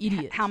change You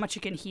idiot. how much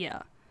you can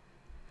hear.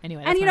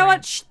 Anyway, And that's you my know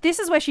rant. what? This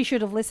is where she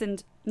should have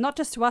listened, not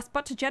just to us,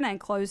 but to Jenna and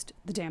closed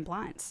the damn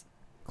blinds.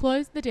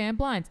 Close the damn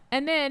blinds.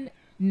 And then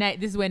Nate,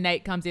 this is where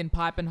Nate comes in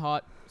piping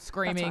hot,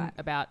 screaming right.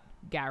 about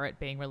Garrett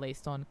being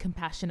released on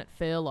compassionate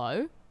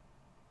furlough.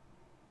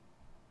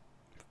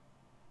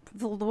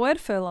 The word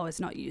furlough is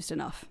not used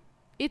enough.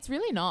 It's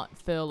really not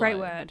furlough. Great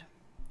word.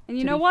 And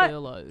you to know be what?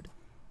 Furloughed.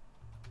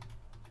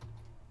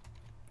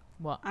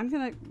 What? I'm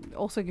going to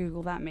also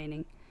Google that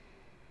meaning.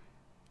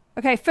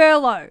 Okay,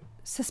 furlough.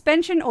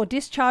 Suspension or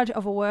discharge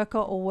of a worker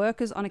or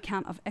workers on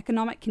account of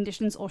economic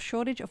conditions or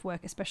shortage of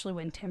work, especially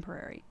when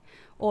temporary.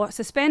 Or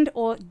suspend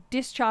or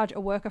discharge a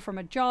worker from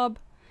a job,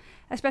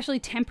 especially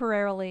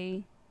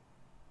temporarily.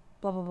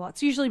 Blah, blah, blah.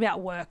 It's usually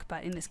about work,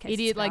 but in this case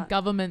Idiot, it's like about-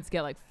 governments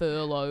get like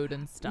furloughed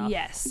and stuff.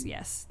 Yes,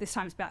 yes. This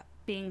time it's about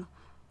being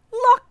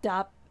locked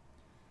up.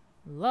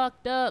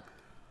 Locked up.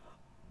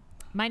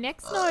 My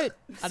next note,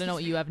 I don't know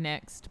what you have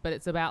next, but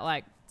it's about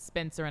like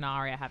Spencer and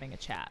Arya having a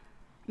chat.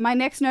 My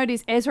next note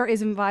is Ezra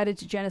is invited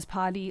to Jenna's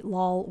party.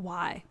 Lol,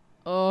 why?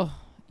 Oh,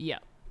 yeah.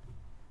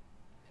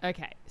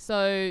 Okay,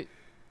 so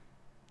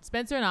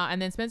Spencer and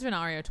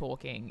Arya are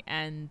talking,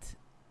 and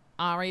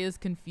Arya's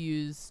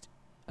confused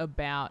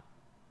about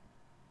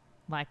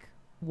like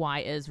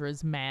why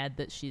Ezra's mad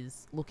that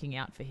she's looking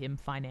out for him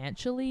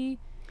financially.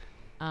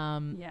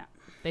 Yeah.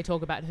 They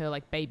talk about her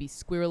like baby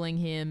squirreling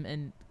him,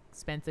 and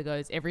Spencer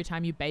goes, every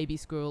time you baby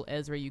squirrel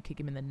Ezra, you kick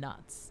him in the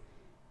nuts.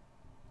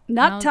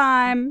 Nut Now-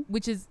 time.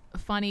 Which is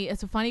funny.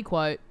 It's a funny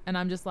quote, and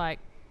I'm just like,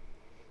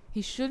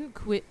 he shouldn't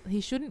quit.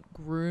 He shouldn't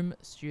groom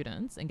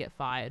students and get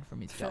fired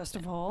from his job. First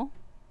of all.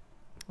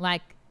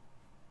 Like,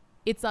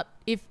 it's up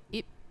if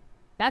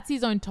that's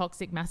his own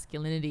toxic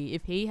masculinity.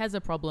 If he has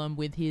a problem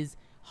with his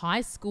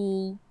high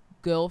school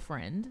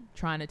girlfriend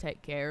trying to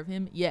take care of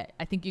him, yeah,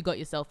 I think you got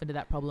yourself into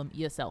that problem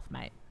yourself,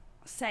 mate.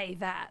 Say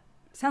that.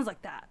 Sounds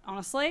like that,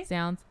 honestly.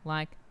 Sounds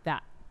like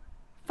that.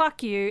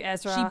 Fuck you,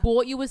 Ezra. She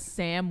bought you a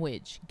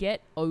sandwich.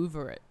 Get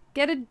over it.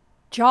 Get a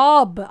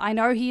job. I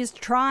know he is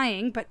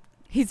trying, but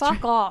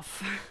fuck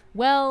off.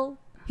 Well,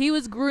 he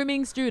was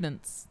grooming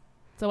students,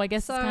 so I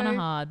guess So, it's kind of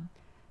hard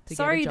to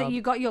Sorry get a job. that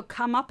you got your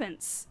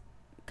comeuppance,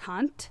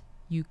 cunt.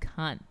 You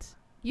can't.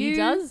 You He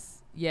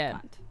does. Yeah,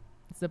 Cunt.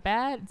 it's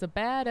a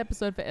bad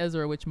episode for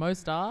Ezra, which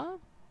most are.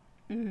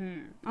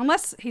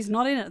 Unless he's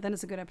not in it, then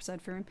it's a good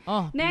episode for him.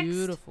 Oh, Next.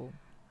 beautiful.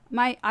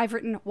 I've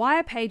written, why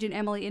are Paige and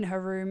Emily in her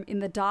room in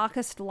the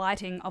darkest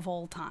lighting of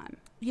all time?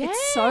 Yeah,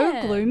 It's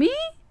so gloomy.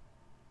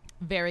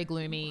 Very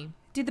gloomy.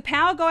 Did the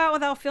power go out while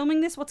they were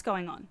filming this? What's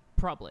going on?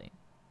 Probably.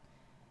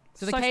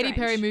 So the So Katy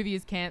Perry strange. movie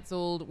is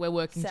cancelled. We're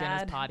working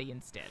Jenna's Sad. party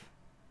instead.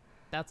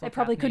 That's They what's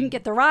probably couldn't happening.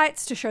 get the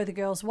rights to show the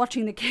girls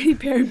watching the Katy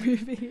Perry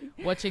movie.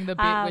 Watching the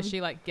bit where Um,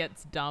 she like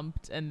gets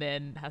dumped and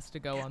then has to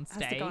go on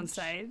stage. Has to go on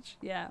stage.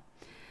 Yeah.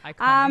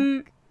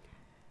 Iconic.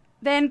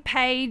 Then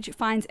Paige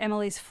finds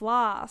Emily's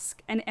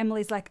flask, and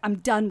Emily's like, "I'm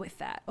done with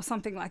that," or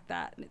something like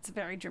that. And it's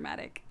very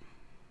dramatic.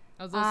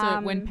 I was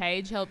also when um,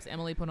 Paige helps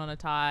Emily put on a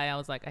tie, I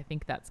was like, I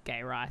think that's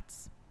gay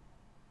rights.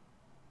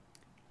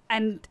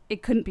 And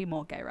it couldn't be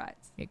more gay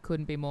rights. It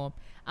couldn't be more.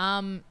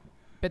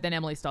 But then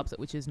Emily stops it,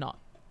 which is not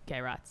gay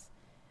rights.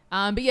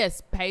 But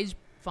yes, Paige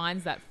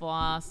finds that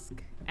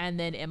flask, and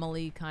then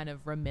Emily kind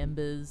of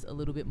remembers a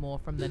little bit more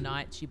from the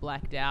night she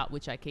blacked out,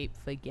 which I keep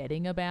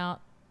forgetting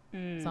about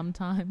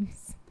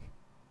sometimes.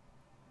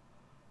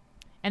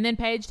 And then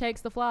Paige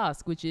takes the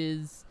flask, which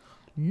is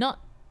not,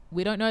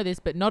 we don't know this,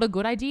 but not a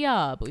good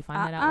idea. But we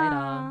find that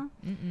out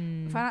later.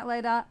 We find out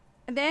later.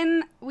 And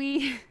then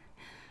we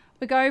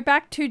go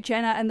back to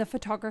Jenna and the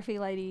photography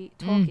lady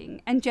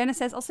talking. And Jenna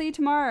says, "I'll see you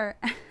tomorrow."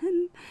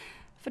 And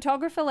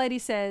photographer lady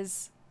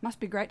says, "Must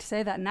be great to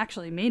say that and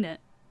actually mean it."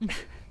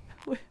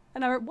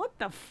 And I wrote, "What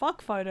the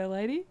fuck, photo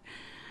lady?"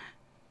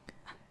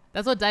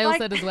 That's what Dale Like-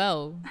 said as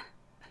well.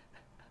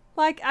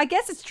 Like, I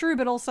guess it's true,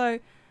 but also,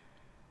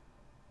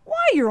 why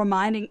are you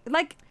reminding?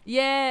 Like,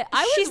 Yeah,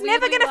 she's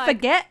never weirdly, going to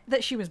forget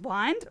that she was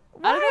blind.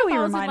 Why I don't know are if we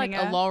I was in reminding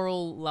like her? a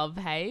Laurel love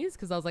haze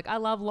because I was like, I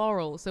love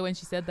Laurel. So when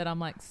she said that, I'm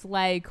like,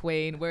 slay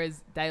queen.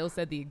 Whereas Dale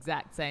said the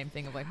exact same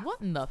thing of like,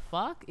 what in the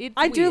fuck? It's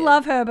I do weird.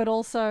 love her, but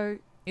also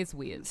It's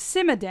weird.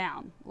 simmer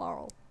down,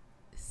 Laurel.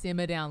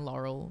 Simmer down,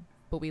 Laurel.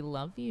 But we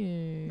love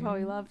you. Oh,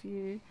 we love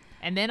you.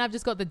 And then I've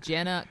just got the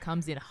Jenna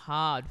comes in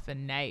hard for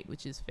Nate,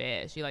 which is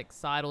fair. She like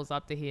sidles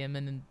up to him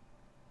and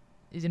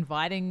is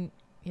inviting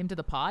him to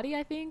the party,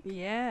 I think.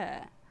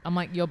 Yeah, I'm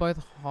like, you're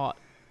both hot.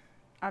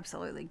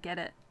 absolutely. Get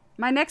it.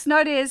 My next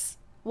note is,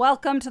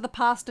 welcome to the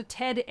Pastor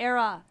Ted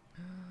era.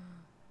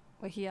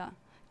 We're here.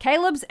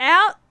 Caleb's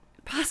out.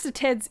 Pastor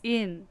Ted's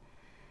in.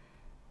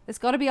 There's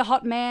got to be a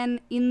hot man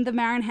in the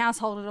Marin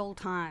household at all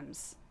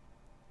times.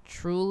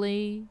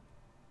 Truly,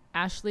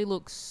 Ashley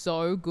looks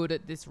so good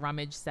at this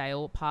rummage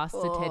sale.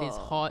 Pastor Ted is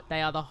hot.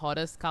 They are the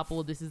hottest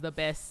couple. This is the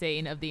best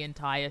scene of the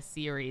entire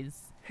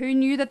series. Who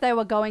knew that they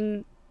were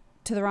going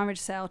to the rummage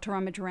sale to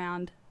rummage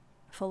around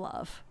for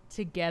love?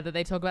 Together,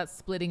 they talk about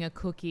splitting a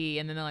cookie,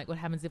 and then they're like, what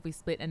happens if we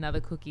split another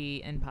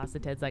cookie? And Pastor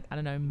Ted's like, I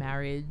don't know,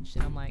 marriage.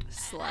 And I'm like,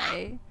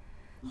 Slay.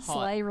 hot.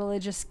 Slay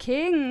religious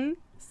king.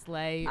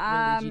 Slay,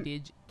 Um,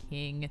 religious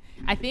king.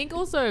 I think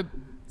also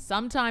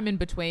sometime in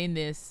between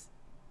this,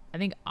 I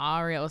think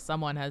Aria or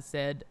someone has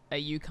said, are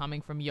you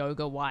coming from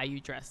yoga? Why are you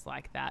dressed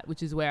like that?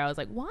 Which is where I was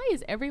like, why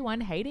is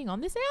everyone hating on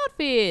this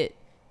outfit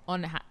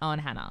on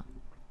Hannah?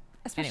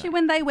 Especially Anyway.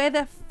 when they wear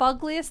the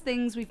fuggliest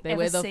things we've They ever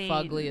wear the seen.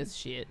 fuggliest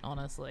shit,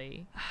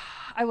 honestly.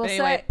 I will But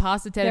anyway, say,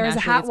 Pastor Ted there and is a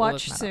Ashley, hat that's all that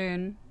watch matters.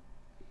 soon.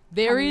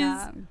 There coming is...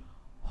 up.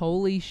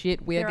 Holy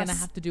shit, we There are are going to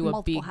have to do a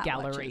multiple big hat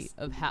gallery watches.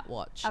 of Hat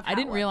Watch. Of I Hat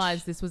didn't Watch.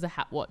 realize this was a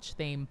Hat Watch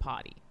theme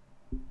party.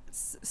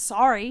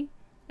 Sorry.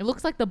 It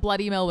looks like the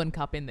bloody Melbourne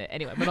Cup in there.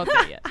 Anyway, we're not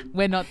there yet.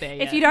 We're not there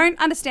yet. If you don't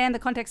understand the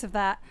context of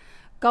that,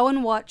 go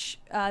and watch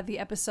the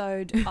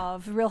episode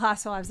of Real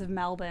Housewives of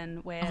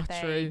Melbourne where Oh,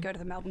 they true. go to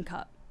the Melbourne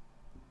Cup.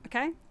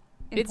 Okay?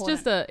 It's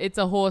just it's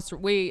a horse.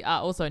 We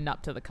are also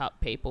nut to the cup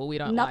people. We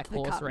don't Nut like to the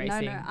horse cup. No,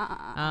 racing.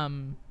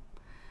 no,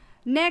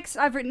 Next,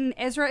 I've written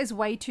Ezra is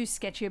way too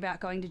sketchy about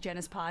going to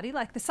Jenna's party.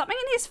 Like, there's something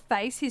in his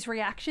face, his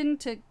reaction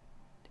to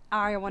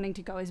Arya wanting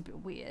to go is a bit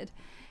weird.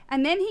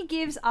 And then he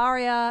gives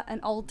Arya an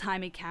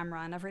old-timey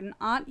camera, and I've written,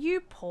 aren't you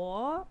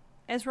poor,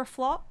 Ezra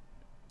Flop?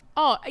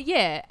 Oh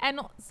yeah,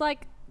 and it's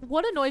like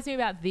what annoys me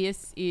about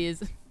this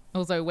is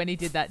also when he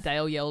did that,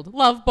 Dale yelled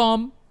 "love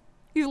bomb."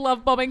 He's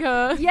love bombing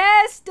her,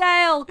 Yes,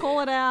 Dale,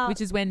 call it out. which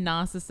is when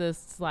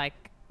narcissists like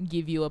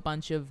give you a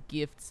bunch of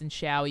gifts and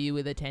shower you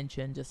with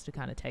attention just to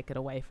kind of take it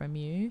away from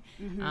you,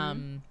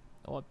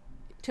 or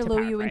to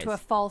lure you into a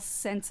paraphrase. false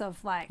sense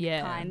of, like,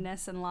 Yeah.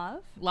 kindness and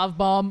love. love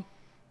bomb,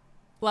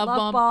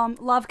 love bomb.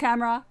 Love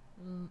camera.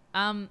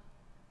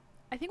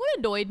 I think what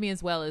annoyed me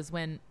as well is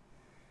when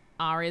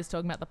Aria's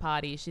talking about the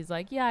party. She's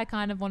like, yeah, I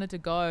kind of wanted to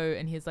go.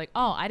 And he's like,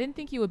 oh, I didn't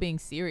think you were being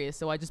serious.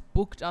 So I just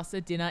booked us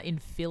a dinner in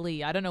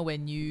Philly. I don't know where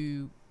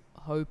New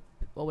Hope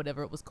or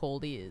whatever it was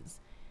called is.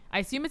 I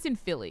assume it's in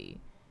Philly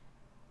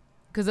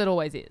because it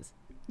always is.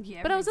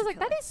 Yeah, But I was just like,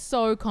 that is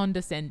so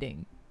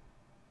condescending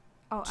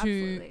oh, to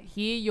absolutely.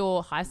 hear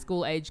your high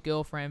school age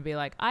girlfriend be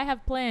like, I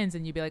have plans.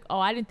 And you'd be like, oh,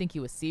 I didn't think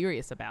you were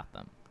serious about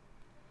them.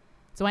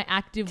 So I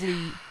actively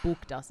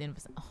booked us in.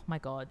 Oh my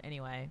God.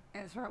 Anyway.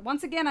 Ezra,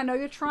 once again, I know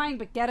you're trying,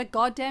 but get a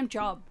goddamn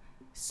job.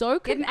 So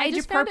Get an I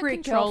just found it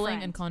age-appropriate controlling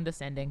girlfriend. and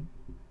condescending.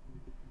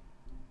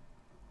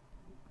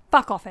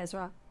 Fuck off,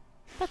 Ezra.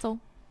 That's all.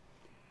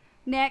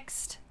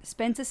 Next,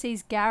 Spencer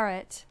sees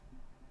Garrett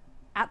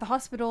at the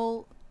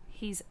hospital.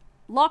 He's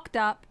locked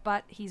up,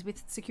 but he's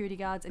with security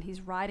guards, and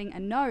he's writing a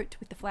note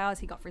with the flowers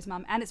he got for his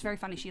mum. And it's very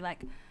funny. She,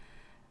 like,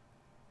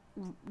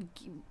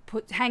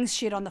 hangs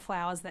shit on the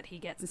flowers that he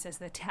gets and says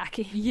they're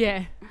tacky,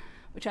 Yeah.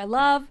 which I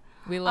love.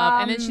 We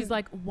love. And then she's Um,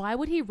 like, why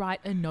would he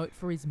write a note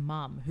for his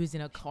mum who's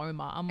in a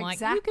coma? I'm like,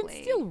 you can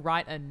Exactly. still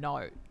write a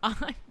note.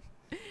 I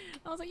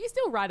was like, you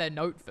still write a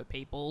note for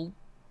people.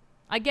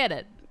 I get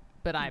it.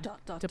 But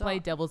to play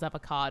devil's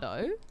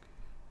avocado,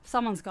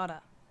 Someone's got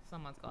her.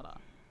 someone's got to.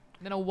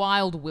 Then a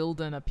wild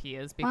Wilden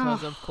appears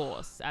because, of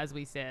course, as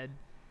we said,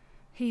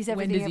 He's when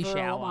everything does he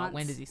everywhere all at shower? once.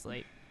 When does he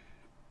sleep?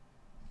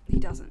 He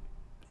doesn't.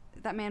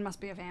 That man must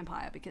be a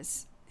vampire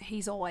because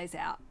he's always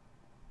out.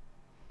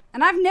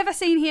 And I've never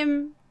seen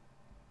him,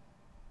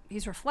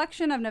 his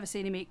reflection, I've never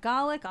seen him eat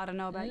garlic. I don't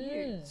know about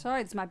you.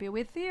 Sorry, this might be a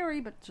weird theory,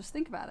 but just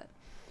think about it.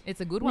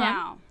 It's a good one.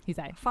 Now, He's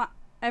A.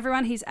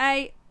 everyone, he's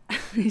A.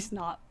 He's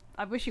not.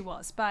 I wish he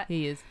was, but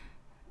He is.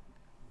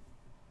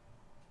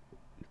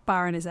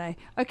 Byron is A.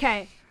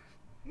 Okay.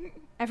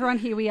 Everyone,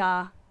 here we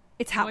are.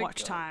 It's Hat my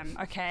Watch God. time,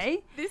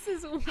 okay? This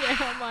is where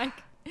I'm like,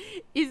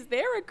 is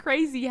there a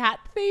crazy hat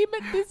theme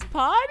at this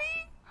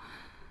party?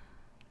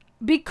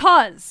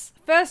 Because,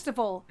 first of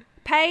all,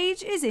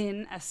 Paige is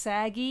in a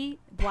saggy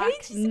black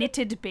Paige is in a-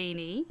 knitted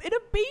beanie. In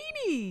a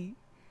beanie.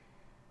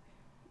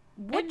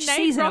 Which And Nate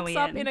season are rocks we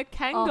up in? in a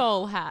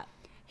Kangol hat.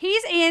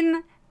 He's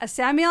in a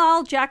Samuel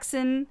L.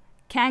 Jackson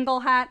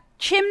Kangol hat,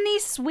 chimney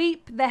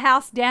sweep the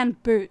house down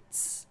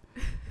boots.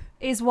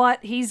 is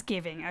what he's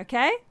giving,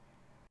 okay?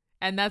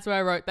 And that's where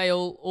I wrote,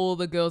 all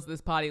the girls at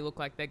this party look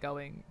like they're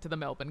going to the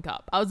Melbourne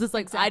Cup. I was just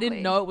like, I didn't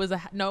Exactly. know it was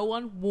no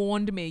one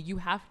warned me. You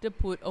have to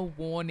put a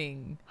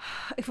warning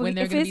If when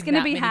there are if going it's to be gonna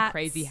that many hats,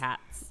 crazy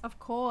hats. Of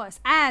course.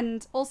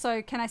 And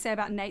also, can I say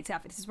about Nate's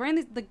outfit? He's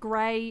wearing the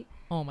grey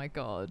Oh my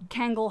God.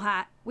 Kangol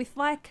hat with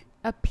like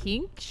A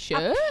pink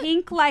shirt? a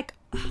pink, like,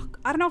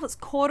 I don't know if it's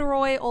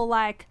corduroy or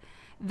like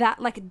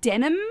that, like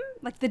denim,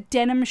 like the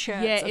denim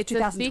shirts Yeah, of it's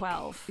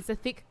 2012. it's a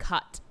thick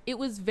cut. It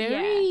was Yeah.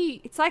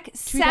 very It's like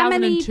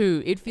salmony.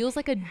 2002. It feels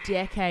like a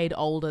decade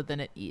older than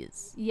it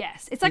is.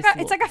 Yes, it's This like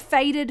it's look. like a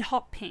faded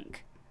hot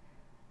pink.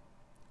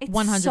 It's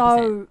 100%.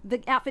 so,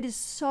 the outfit is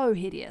so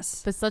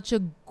hideous. For such a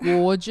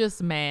gorgeous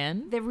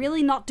man. They're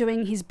really not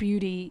doing his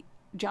beauty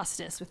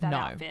justice with that No.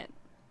 outfit.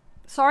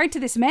 Sorry to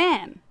this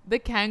man. The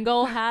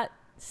Kangol hat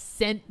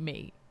sent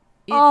me.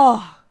 It's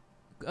Oh,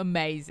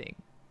 amazing.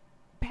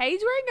 Paige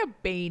wearing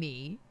a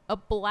beanie, a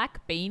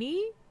black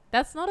beanie.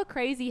 That's not a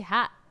crazy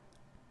hat.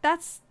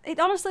 it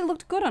honestly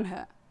looked good on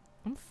her.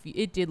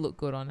 It did look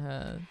good on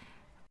her.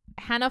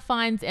 Hannah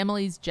finds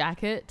Emily's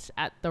jacket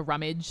at the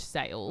rummage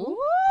sale,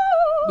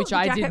 Ooh, which the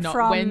I did jacket not.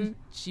 from When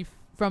she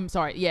from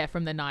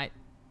the night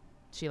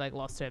she like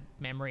lost her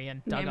memory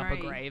and dug up a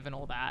Memory. grave and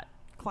all that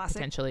classic.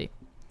 potentially.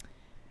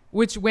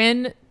 Which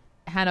when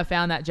Hannah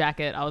found that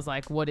jacket, I was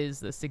like, what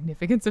is the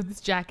significance of this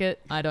jacket?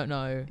 I don't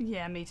know.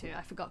 Yeah, me too.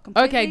 I forgot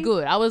completely. Okay,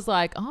 good. I was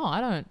like,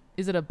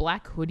 is it a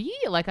black hoodie?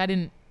 Like, I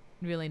didn't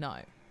really know.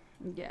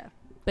 Yeah,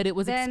 But it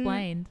was Then-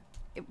 explained.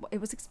 it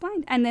was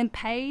explained. And then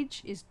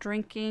Paige is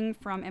drinking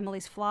from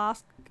Emily's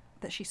flask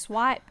that she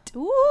swiped.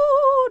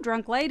 Ooh,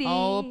 drunk lady.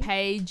 Oh,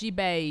 Paigey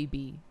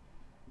baby.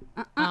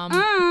 Uh.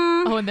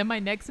 Oh, and then my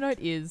next note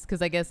is,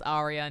 because I guess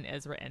Arya and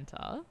Ezra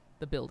enter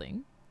the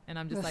building. And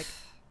I'm just like,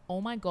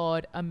 oh my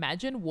God,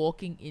 imagine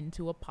walking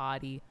into a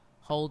party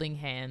holding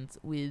hands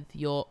with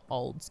your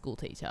old school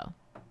teacher.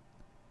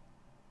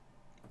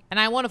 And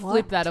I want to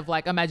flip What? that of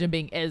like, imagine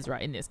being Ezra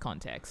in this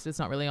context. It's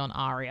not really on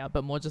Arya,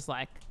 but more just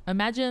like,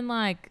 imagine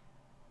like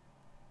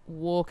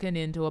walking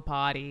into a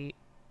party,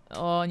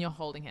 and you're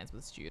holding hands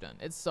with a student.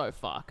 It's so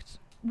fucked.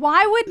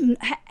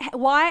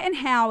 Why and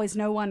how is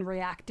no one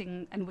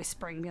reacting and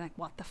whispering, being like,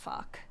 what the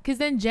fuck? Because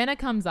then Jenna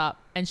comes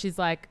up and she's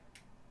like,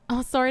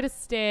 oh, sorry to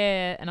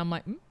stare. And I'm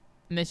like, And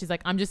then she's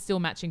like, I'm just still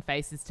matching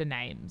faces to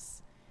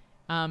names.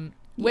 When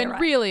right.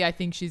 really I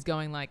think she's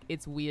going like,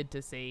 it's weird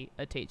to see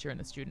a teacher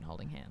and a student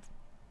holding hands.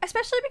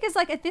 Especially because,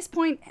 like, at this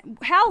point,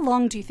 how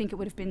long do you think it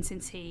would have been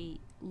since he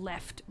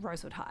left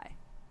Rosewood High?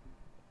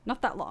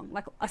 Not that long.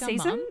 Like a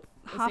season? month?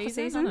 A Half a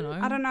season? season?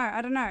 I don't know.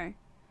 I don't know.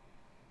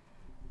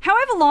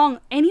 However long,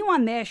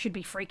 anyone there should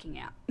be freaking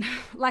out.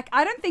 Like,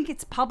 I don't think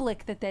it's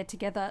public that they're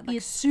together. Like,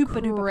 It's super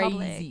duper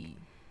public. crazy.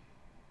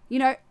 You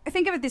know,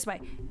 think of it this way.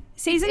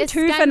 Season It's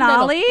 2 scandalous.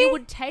 finale.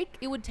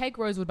 It would take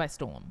Rosewood by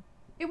storm.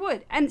 It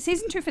would. And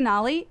season 2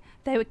 finale,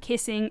 they were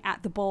kissing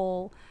at the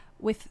ball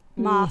with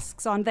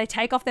masks on. They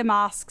take off their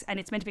masks and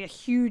it's meant to be a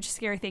huge,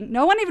 scary thing.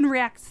 No one even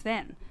reacts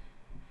then.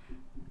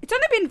 It's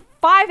only been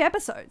 5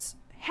 episodes.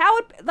 How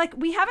would, like,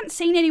 we haven't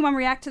seen anyone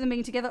react to them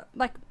being together.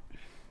 Like,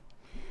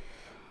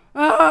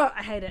 oh,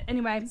 I hate it.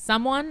 Anyway,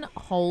 Someone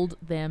hold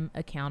them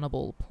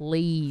accountable,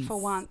 please. for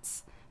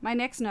once. My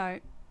next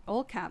note,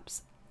 all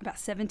caps, about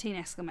 17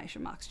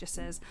 exclamation marks, just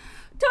says,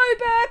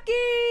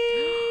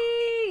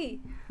 Toberky!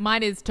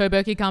 Mine is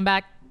Toberky come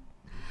back.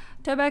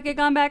 Toberky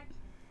gone back.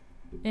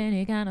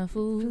 Any kind of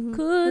fool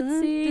could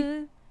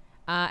see.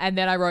 And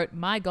then I wrote,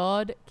 my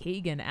God,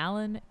 Keegan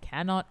Allen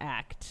cannot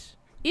act.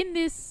 In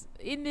this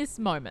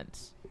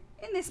moment.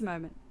 In this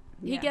moment.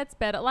 He Yeah. gets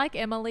better. Like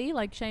Emily,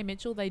 like Shay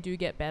Mitchell, they do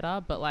get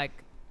better. But like,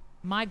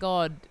 my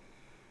God,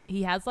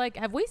 he has like,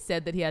 have we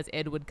said that he has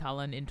Edward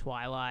Cullen in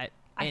Twilight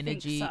I think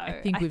energy? so.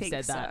 I think I we've think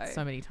said that so.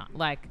 so many times.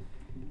 Like,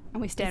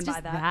 And we stand it's by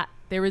just that.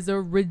 there is a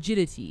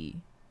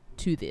rigidity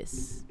to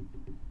this,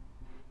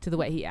 to the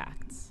way he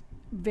acts.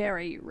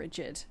 Very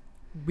rigid.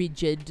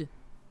 Rigid.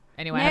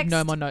 Anyway, I have no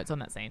Next. more notes on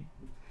that scene.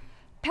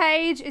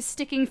 Paige is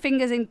sticking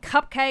fingers in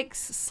cupcakes.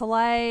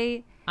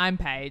 Slay. I'm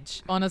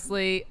Paige.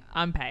 Honestly,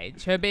 I'm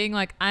Paige. Her being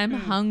like, I'm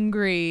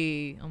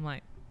hungry. I'm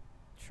like,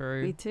 Me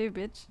true. too,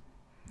 bitch.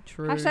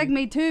 True. Hashtag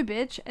me too,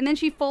 bitch. And then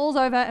she falls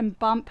over and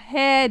bump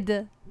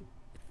head.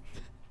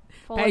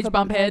 Fall Paige over,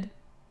 bump head.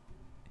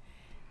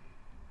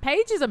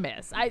 Paige is a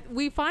mess.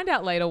 We find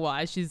out later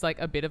why she's like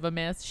a bit of a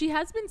mess. She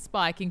has been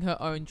spiking her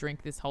own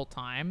drink this whole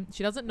time.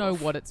 She doesn't know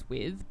what it's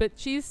with, but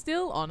she's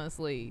still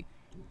honestly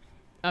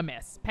a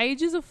mess.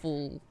 Paige is a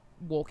full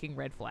walking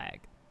red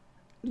flag.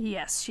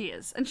 Yes, she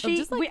is. And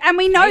just, like, and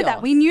we know that.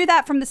 chaos. We knew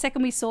that from the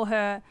second we saw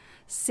her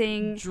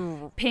sing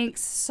Dr-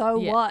 Pink's So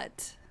Yeah.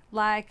 What?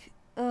 Like,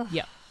 ugh.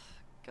 Yep.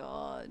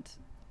 God.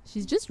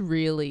 She's just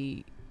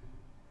really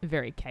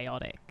very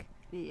chaotic.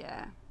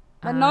 Yeah.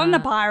 But not in a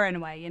Uh, Byron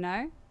way, you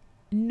know?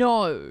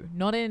 No,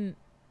 not in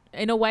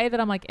a way that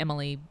I'm like,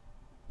 Emily,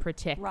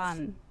 protect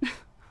Run.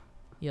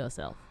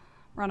 yourself.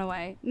 Run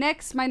away.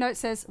 Next, my note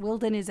says,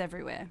 Wilden is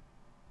everywhere.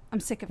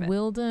 I'm sick of it.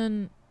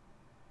 Wilden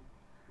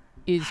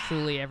is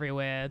truly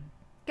everywhere.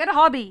 Get a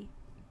hobby.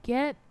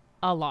 Get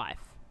a life.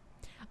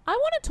 I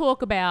want to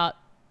talk about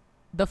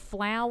the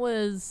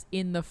flowers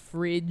in the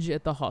fridge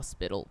at the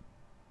hospital.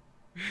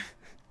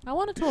 I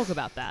want to talk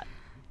about that.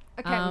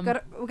 Okay,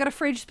 we've got a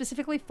fridge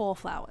specifically for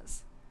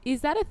flowers.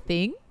 Is that a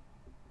thing?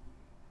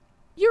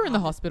 You were in the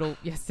hospital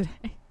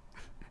yesterday.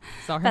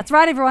 Sorry. That's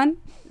right, everyone.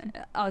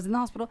 I was in the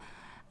hospital.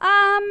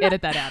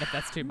 Edit that out if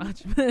that's too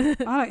much.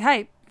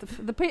 Hey,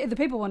 the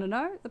people want to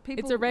know. The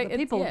people, the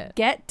people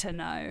get to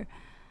know.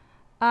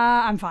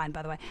 I'm fine,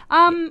 by the way.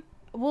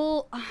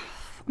 Well,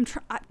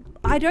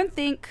 I don't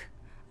think.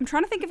 I'm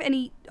trying to think of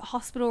any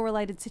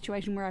hospital-related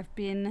situation where I've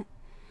been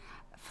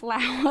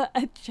flower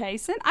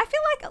adjacent. I feel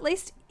like at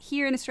least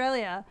here in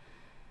Australia,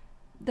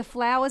 the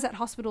flowers at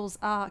hospitals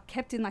are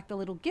kept in like the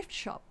little gift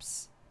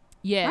shops.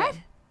 Yeah.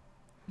 Right?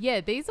 Yeah,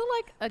 these are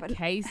like a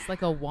case,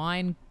 like a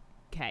wine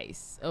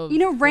case of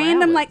random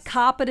flowers. like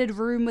carpeted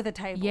room with a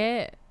table.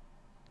 Yeah.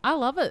 I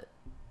love it.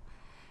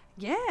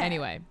 Yeah.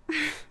 Anyway,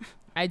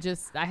 I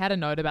had a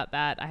note about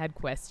that. I had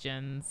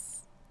questions.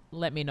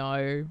 Let me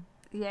know.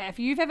 Yeah, if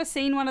you've ever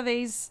seen one of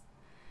these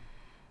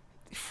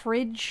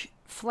fridge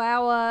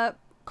flower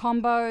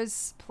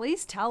combos,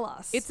 please tell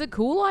us. It's a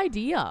cool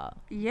idea.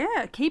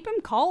 Yeah, keep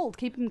them cold,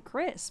 keep them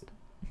crisp.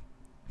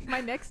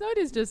 My next note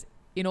is just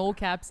in all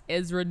caps,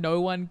 Ezra,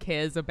 no one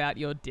cares about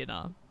your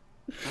dinner.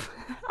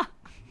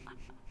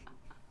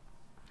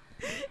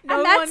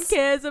 No one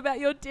cares about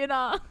your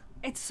dinner.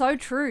 It's so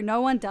true. No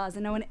one does,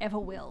 and no one ever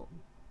will.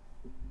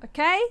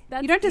 Okay?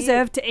 That's you don't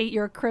deserve to eat.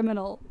 You're a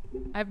criminal.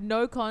 I have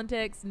no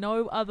context,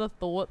 no other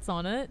thoughts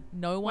on it.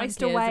 No one Waste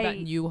cares away. about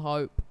New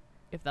Hope,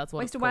 if that's what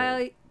Waste it's called.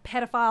 away,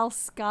 pedophile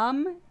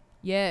scum.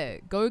 Yeah,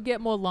 go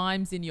get more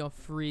limes in your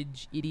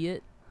fridge,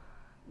 idiot.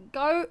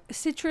 Go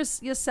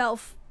citrus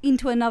yourself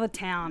into another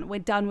town.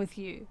 We're done with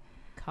you.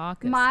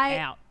 Carcass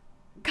out.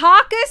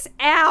 Carcass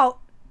out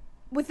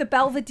with the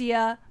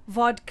Belvedere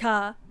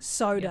vodka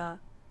soda.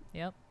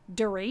 Yep.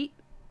 Dorit.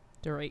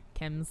 Dorit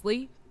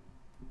Kemsley.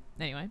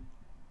 Anyway.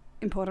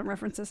 Important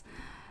references.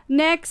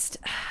 Next,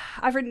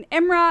 I've written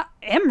Emra.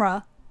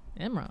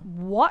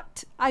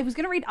 What? I was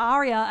going to read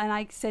Aria and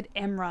I said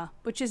Emra,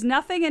 which is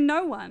nothing and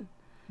no one.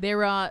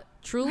 There are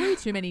truly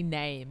too many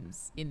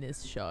names in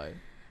this show.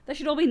 They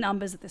should all be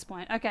numbers at this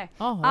point. Okay.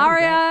 Oh,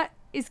 Aria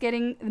is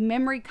getting the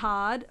memory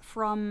card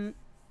from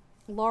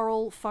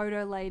Laurel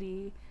Photo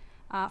Lady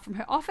from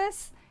her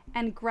office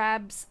and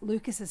grabs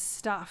Lucas's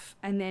stuff.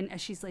 And then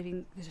as she's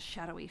leaving, there's a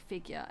shadowy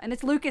figure. And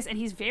it's Lucas, and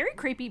he's very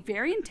creepy,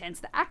 very intense.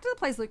 The actor that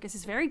plays Lucas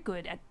is very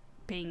good at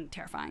being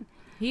terrifying.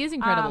 He is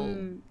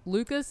incredible.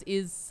 Lucas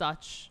is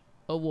such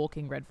a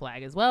walking red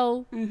flag as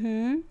well.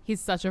 Mm-hmm.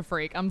 He's such a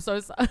freak. I'm so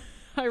sorry.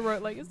 I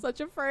wrote like, he's such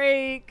a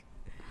freak.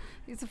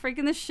 He's a freak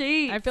in the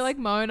sheets. I feel like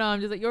Mona. I'm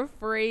just like, you're a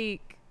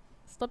freak.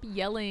 Stop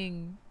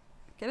yelling.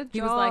 Get a job.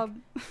 He was like,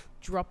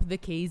 drop the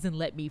keys and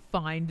let me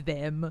find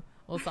them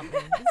or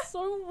something. It's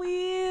so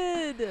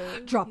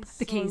weird. Drop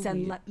the keys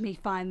and let me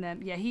find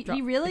them. Yeah,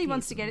 he really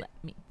wants to get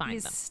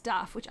his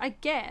stuff, which I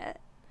get.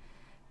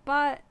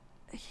 But,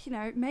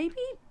 maybe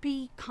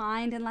be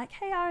kind and like,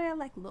 hey, Aria,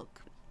 like,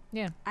 look.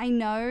 Yeah. I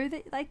know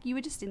that, like, you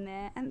were just in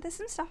there and there's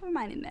some stuff of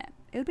mine in there.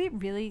 It would be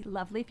really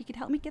lovely if you could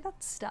help me get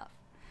that stuff.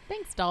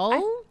 Thanks, doll.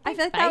 I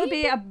feel like that would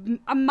be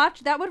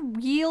that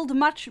would yield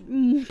much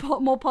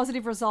more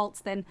positive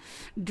results than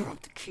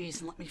drop the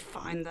keys and let me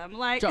find them.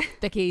 Like, drop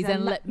the keys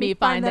and let me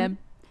find them.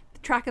 The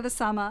track of the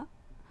summer.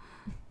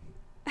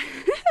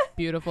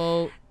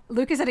 Beautiful.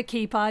 Lucas at a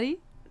key party.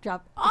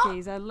 Drop the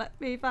keys and let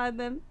me find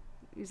them.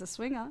 He's a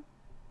swinger.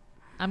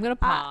 I'm going to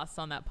pass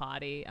on that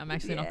party. I'm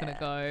actually not going to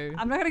go.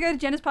 I'm not going to go to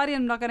Jenna's party.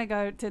 I'm not going to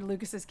go to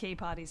Lucas's key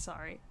party.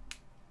 Sorry.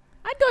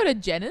 I'd go to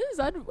Jenna's.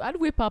 I'd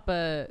whip up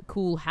a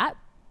cool hat.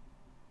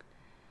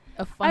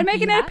 I'd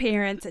make an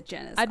appearance at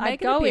Jenna's. I'd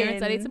make an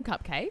appearance. I'd eat some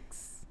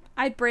cupcakes.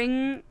 I'd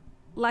bring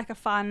like a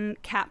fun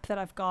cap that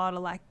I've got, or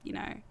like,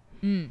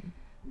 a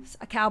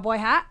cowboy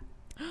hat.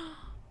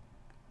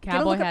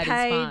 Cowboy hat is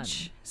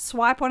Paige,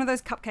 swipe one of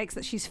those cupcakes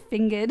that she's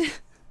fingered.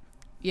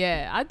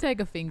 Yeah, I'd take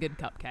a fingered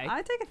cupcake.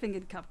 I'd take a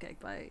fingered cupcake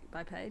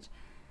by Paige.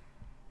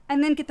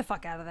 And then get the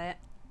fuck out of there.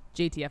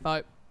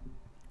 GTFO.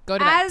 Go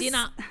to that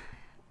dinner.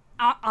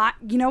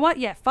 You know what?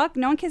 Yeah, fuck.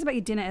 No one cares about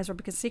your dinner, Ezra,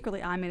 because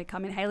secretly I'm going to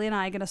come in. Haley and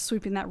I are going to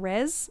swoop in that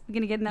res. We're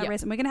going to get in that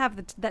res, and we're going to have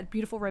that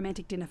beautiful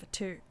romantic dinner for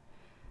two.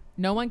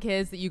 No one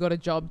cares that you got a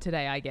job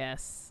today, I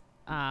guess.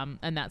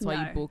 And that's why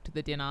you booked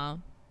the dinner.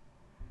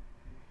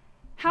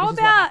 How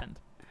about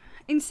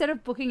instead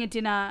of booking a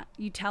dinner,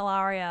 you tell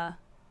Aria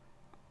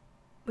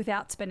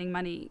without spending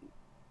money,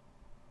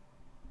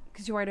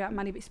 because you're worried about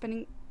money, but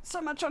spending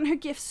so much on her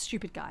gifts,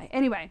 stupid guy.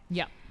 Anyway.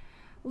 Yeah.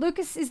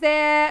 Lucas is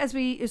there, as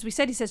we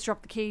said. He says,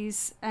 drop the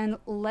keys and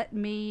let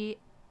me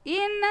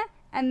in.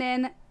 And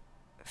then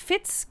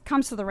Fitz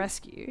comes to the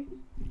rescue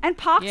and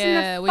parks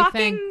in the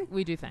fucking...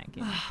 we do thank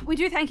him. We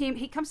do thank him.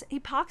 He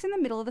parks in the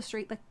middle of the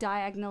street, like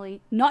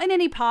diagonally. Not in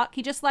any park.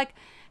 He just like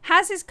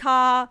has his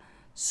car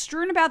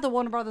strewn about the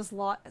Warner Brothers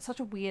lot at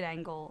such a weird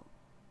angle.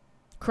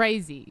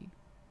 Crazy.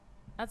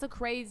 It's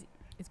crazy.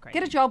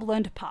 Get a job,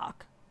 learn to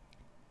park.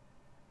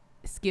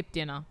 Skip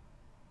dinner.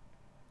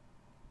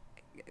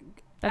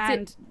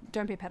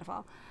 Don't be a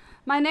pedophile.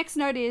 My next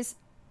note is,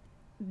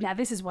 now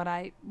this is what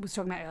I was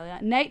talking about earlier.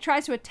 Nate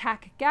tries to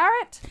attack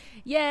Garrett,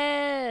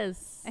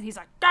 Yes. and he's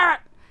like,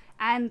 Garrett!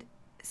 And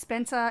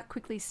Spencer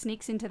quickly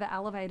sneaks into the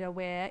elevator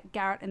where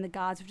Garrett and the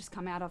guards have just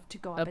come out of to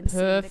go up and see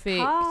the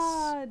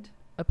card.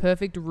 A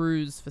perfect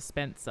ruse for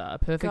Spencer. A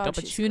perfect God,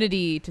 she's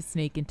opportunity to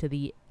sneak into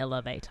the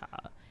elevator.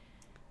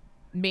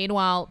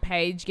 Meanwhile,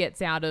 Paige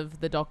gets out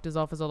of the doctor's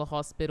office or the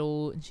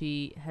hospital, and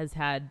she has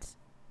had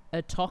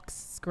a tox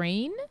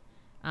screen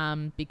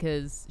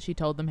because she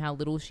told them how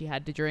little she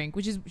had to drink,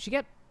 which is,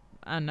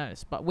 I don't know,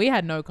 but we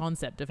had no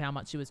concept of how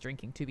much she was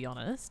drinking, to be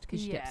honest,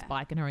 because she kept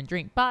spiking her own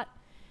drink. But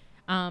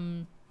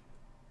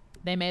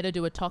they made her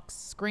do a tox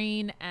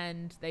screen,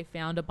 and they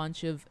found a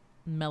bunch of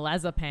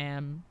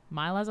milazepam.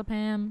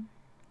 Don't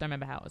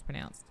remember how it was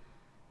pronounced.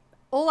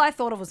 All I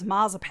thought of was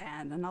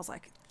marzipan, and I was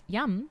like,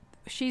 Yum.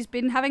 she's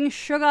been having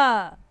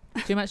sugar.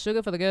 Too much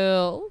sugar for the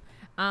girl.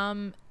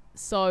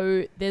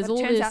 So there's But all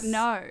it turns this. out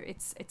no,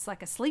 it's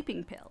like a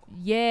sleeping pill.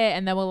 Yeah,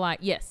 and they were like,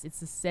 yes,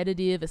 it's a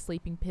sedative, a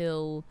sleeping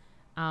pill,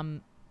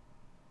 and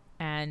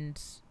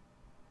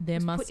there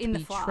It's put must in the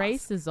be flask.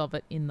 traces of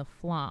it in the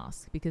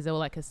flask, because they were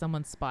like, has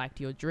someone spiked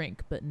your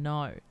drink? But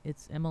no,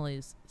 it's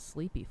Emily's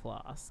sleepy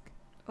flask.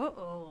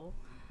 Uh-oh.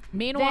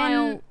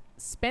 Meanwhile, Then-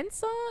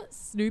 Spencer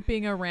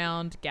snooping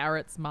around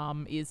Garrett's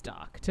mum is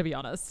dark, to be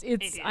honest.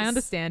 It I is.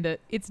 understand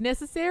it. It's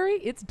necessary.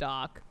 It's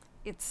dark.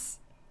 It's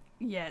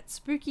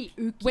spooky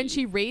ooky. When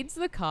she reads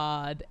the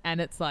card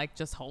and it's like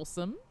just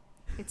wholesome.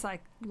 It's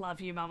like,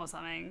 love you, mum, or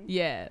something.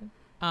 Yeah.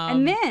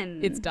 And then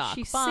it's dark,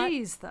 she but-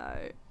 sees,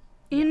 though,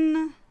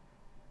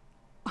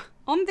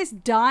 on this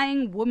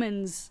dying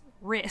woman's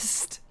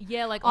wrist,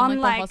 Yeah, like on On,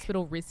 like like- the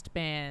hospital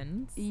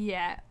wristbands.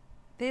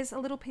 there's a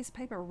little piece of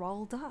paper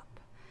rolled up.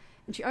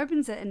 And she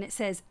opens it and it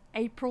says,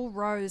 April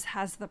Rose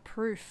has the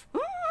proof.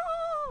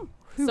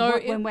 Who,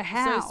 what, when, where,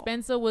 how. So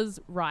Spencer was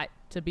right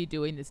to be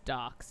doing this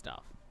dark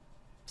stuff.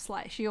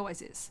 Slay, she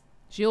always is.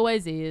 She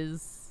always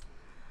is.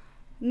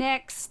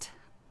 Next,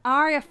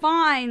 Arya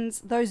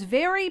finds those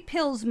very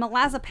pills,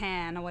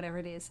 milazepam or whatever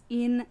it is,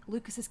 in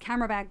Lucas's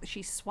camera bag that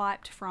she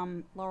swiped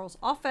from Laurel's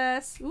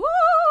office. Woo!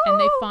 And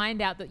they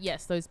find out that,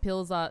 yes, those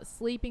pills are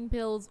sleeping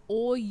pills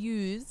or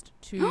used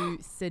to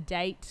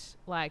sedate,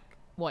 like,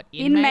 what,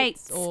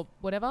 inmates or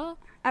whatever?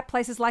 At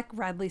places like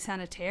Radley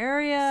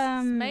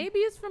Sanitarium. Maybe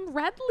it's from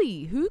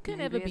Radley. Who can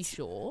Maybe ever be it's-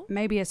 sure?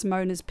 Maybe it's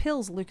Mona's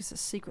pills. Lucas is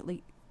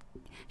secretly...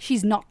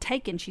 She's not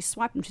taken. She's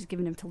swiped them. She's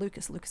given them to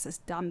Lucas. Lucas has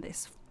done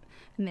this.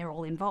 And they're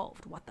all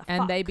involved. What the fuck?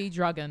 And they be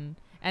drugging.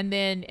 And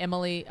then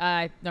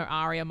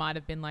Arya might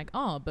have been like,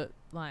 oh, but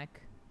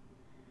like,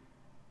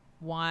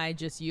 why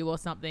just you or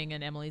something?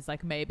 And Emily's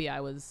like, maybe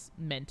I was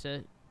meant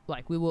to,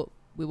 like, we were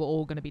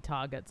all going to be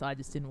targets. I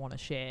just didn't want to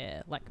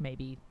share. Like,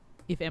 maybe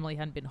if Emily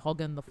hadn't been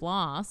hogging the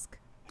flask,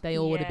 they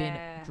all would have been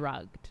Yeah.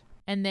 drugged.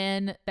 And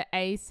then the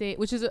A scene,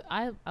 which is,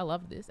 I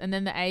love this. And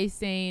then the A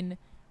scene,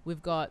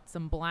 we've got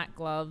some black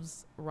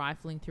gloves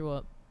rifling through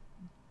a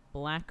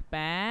black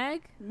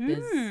bag.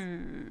 There's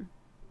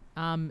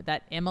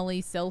that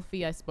Emily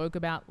selfie I spoke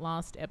about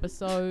last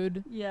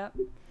episode. Yeah.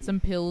 Some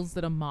pills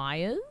that are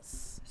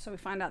Maya's. So we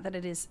find out that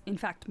it is, in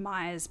fact,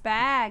 Maya's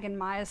bag and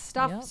Maya's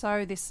stuff. Yep.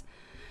 So this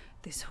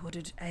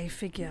hooded A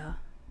figure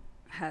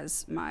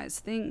has Maya's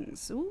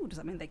things. Ooh, does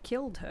that mean they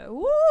killed her?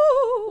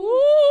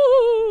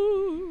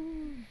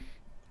 Ooh.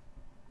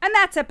 And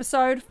that's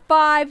episode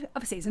 5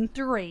 of season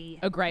 3.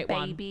 A great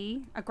one.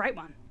 Baby. A great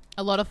one.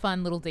 A lot of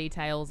fun little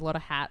details, a lot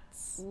of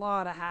hats, A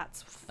lot of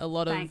hats. a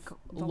lot Thank of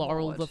the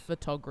Laurel Lord. the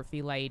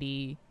photography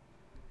lady.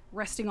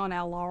 Resting on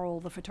our Laurel,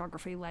 the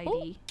photography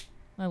lady.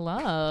 I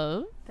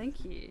love.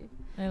 Thank you.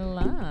 I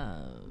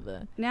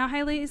love. Now,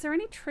 Hayley, is there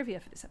any trivia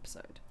for this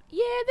episode?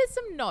 Yeah, there's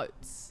some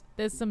notes.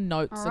 There's some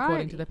notes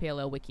according to the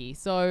PLL wiki.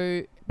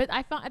 So, but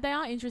I find they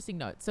are interesting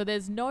notes. So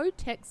there's no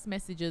text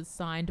messages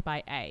signed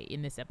by A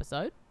in this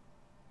episode.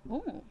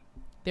 Oh.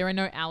 There are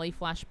no Ally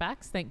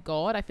flashbacks, thank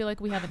God. I feel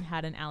like we haven't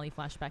had an Ally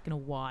flashback in a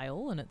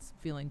while, and it's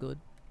feeling good.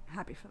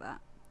 Happy for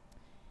that.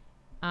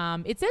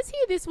 It says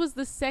here this was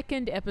the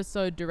second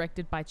episode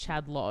directed by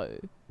Chad Lowe.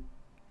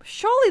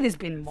 Surely there's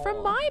been more.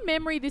 From my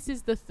memory, this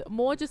is the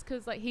more just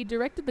because like he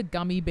directed the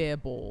Gummy Bear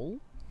Ball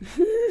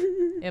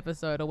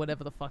episode or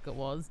whatever the fuck it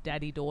was,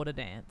 Daddy Daughter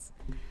Dance,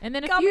 and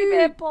then a Gummy few.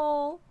 Bear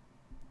Ball.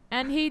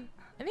 And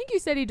I think you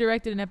said he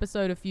directed an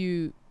episode a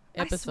few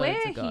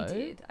episodes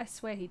ago. I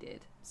swear he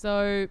did.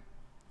 So,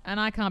 and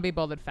I can't be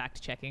bothered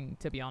fact checking,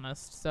 to be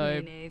honest.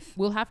 So Me neither.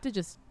 we'll have to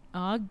just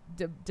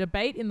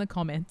debate in the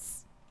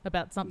comments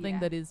about something Yeah.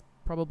 that is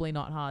probably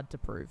not hard to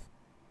prove.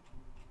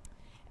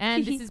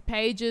 And this is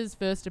Paige's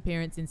first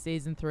appearance in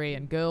season 3,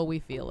 and girl, we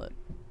feel it.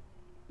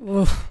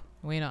 Oof.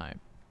 We know.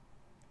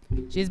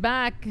 She's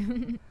back.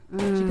 She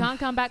can't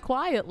come back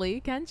quietly,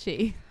 can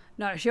she?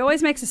 No, she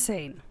always makes a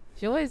scene.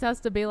 She always has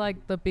to be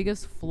like the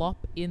biggest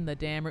flop in the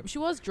damn room. She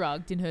was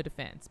drugged in her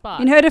defense, but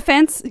In her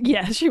defense,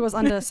 yeah, she was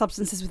under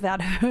substances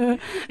without her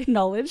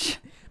knowledge.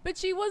 but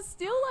she was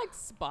still like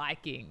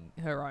spiking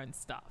her own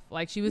stuff.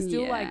 Like she was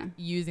still like Yeah.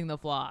 using the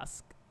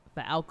flask for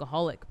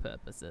alcoholic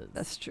purposes.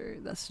 That's true.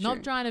 That's true.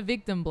 Not trying to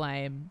victim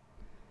blame.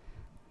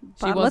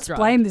 But was let's drugged.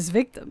 blame this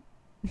victim.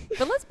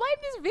 But let's blame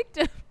this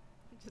victim.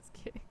 Just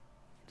kidding.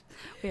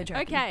 We're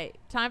joking. Okay,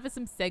 time for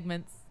some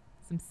segments,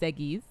 some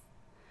seggies.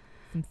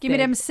 Some Give me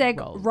them seg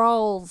seg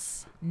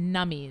rolls.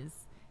 Nummies.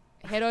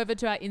 Head over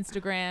to our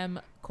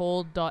Instagram,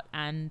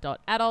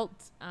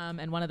 called.and.adult,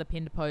 and one of the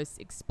pinned posts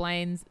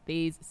explains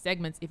these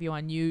segments if you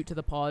are new to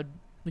the pod,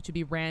 which would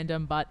be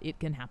random, but it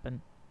can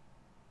happen.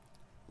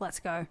 Let's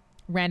go.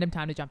 Random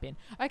time to jump in.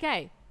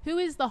 Okay, who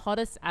is the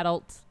hottest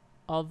adult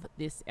of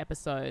this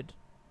episode?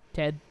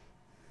 Ted?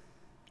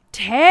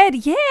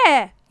 Ted,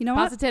 yeah. You know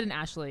Pastor what? Ted and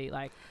Ashley,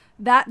 like,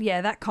 That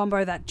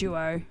combo, that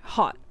duo,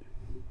 hot.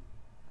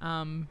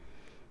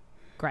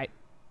 great.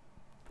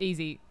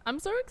 Easy. I'm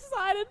so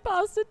excited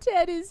Pastor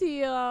Ted is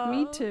here.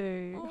 Me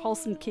too.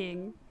 Wholesome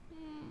king.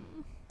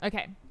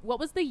 Okay,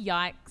 what was the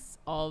yikes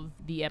of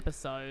the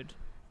episode?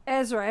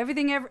 Ezra,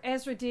 everything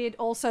Ezra did.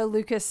 Also,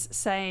 Lucas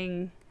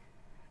saying,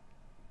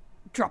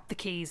 "Drop the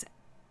keys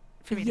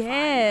for me to find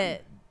them."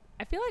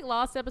 I feel like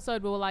last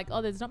episode we were like,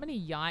 oh, there's not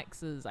many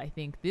yikeses, I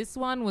think. This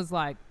one was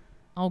like,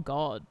 oh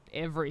God,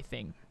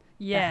 everything.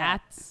 Yeah. The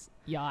hats,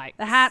 yikes.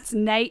 The hats.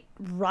 Nate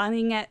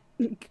running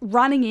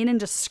in and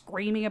just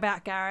screaming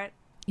about Garrett.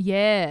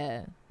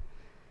 Yeah.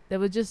 There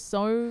were just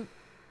so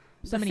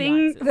many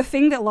yikeses. The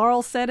thing that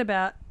Laurel said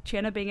about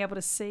Jenna being able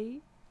to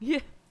see. Yeah.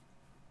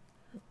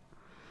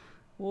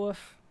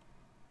 Woof.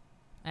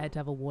 I had to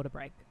have a water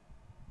break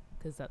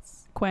because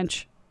that's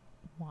Quench.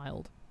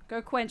 wild.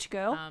 Go quench,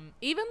 girl.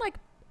 Even like,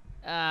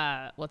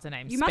 what's her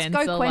name? You Spencer,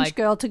 must go quench, like,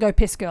 girl, to go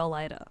piss, girl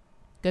later.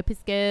 Go piss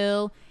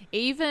girl.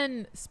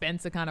 Even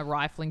Spencer kind of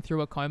rifling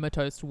through a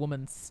comatose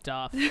woman's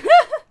stuff.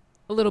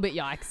 A little bit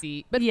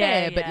yikesy, but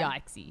Yeah, fair, but yeah.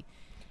 yikesy.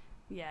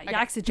 Yeah, Okay,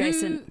 yikes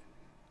adjacent. Who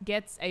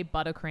gets a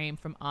buttercream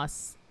from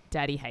us,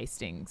 Daddy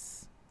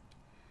Hastings?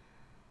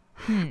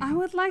 I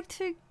would like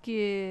to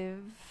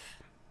give...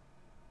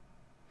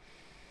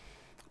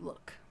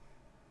 Look.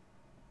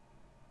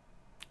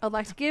 I'd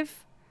like to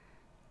give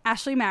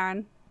Ashley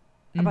Marin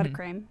a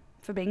buttercream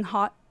for being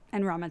hot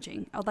and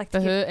rummaging. I'd like to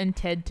For give... her and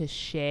Ted to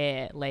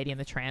share Lady and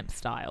the Tramp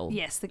style.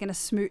 Yes, they're going to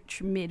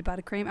smooch mid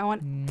buttercream. I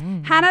want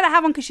Hannah to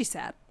have one because she's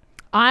sad.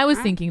 I was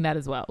thinking that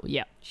as well.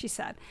 Yeah. She's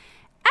sad.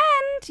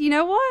 And you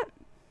know what?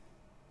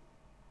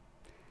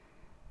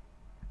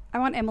 I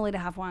want Emily to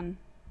have one.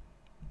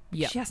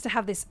 Yeah. She has to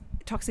have this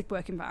toxic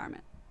work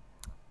environment.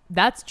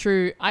 That's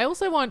true. I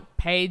also want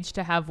Paige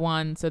to have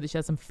one so that she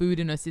has some food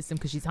in her system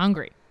because she's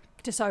hungry.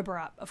 To sober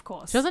up, of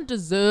course. She doesn't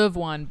deserve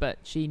one, but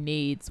she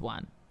needs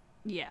one.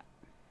 Yeah.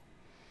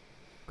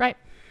 Great.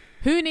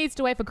 Who needs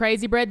to wait for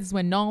Crazy Bread? This is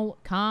when Noel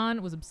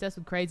Khan was obsessed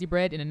with Crazy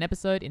Bread in an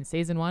episode in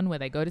season 1 where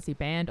they go to see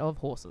Band of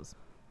Horses.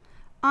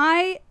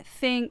 I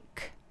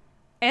think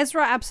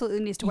Ezra absolutely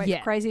needs to wait Yeah.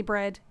 for Crazy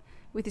Bread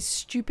with his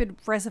stupid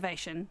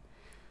reservation.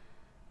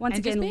 Once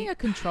And again, just being a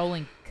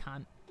controlling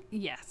cunt.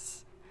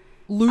 yes.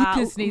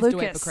 Lucas needs to wait for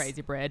Lucas.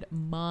 Crazy Bread.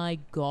 My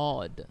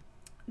God.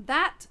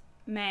 That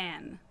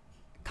man,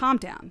 calm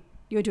down.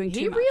 You're doing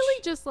He too much.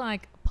 really just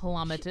like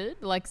plummeted.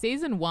 Like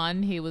season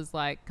 1, he was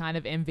like kind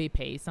of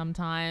MVP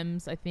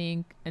sometimes, I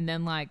think. And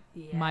then like,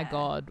 my Yeah.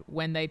 God,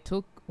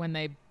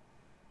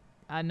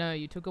 I know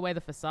you took away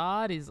the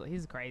facade. He's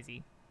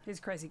crazy. He's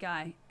a crazy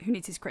guy who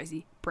needs his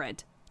crazy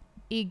bread.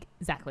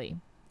 Exactly.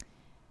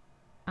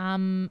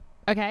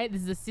 Okay,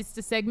 this is a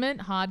sister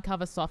segment,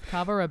 hardcover,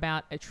 softcover,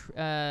 about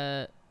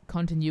a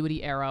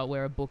continuity error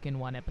where a book in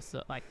one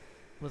episode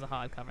was a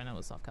hardcover and it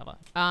was softcover.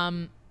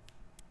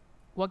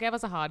 What gave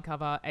us a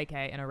hardcover,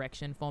 aka an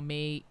erection? For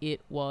me, it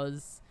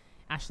was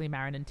Ashley,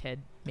 Marin, and Ted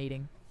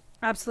meeting.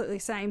 Absolutely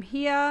same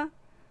here.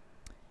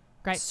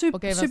 Great. Super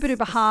What gave us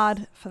duper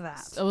hard for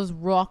that. It was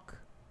rock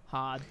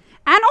hard.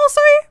 And also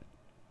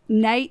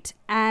Nate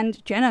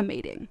and Jenna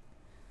meeting.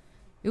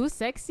 It was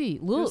sexy.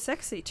 It Look, was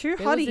sexy. Two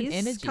there was an hotties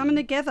energy. coming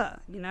together,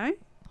 you know?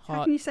 How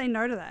hot. can you say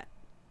no to that?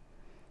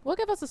 What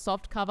gave us a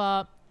soft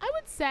cover? I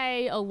would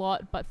say a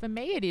lot, but for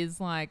me it is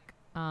like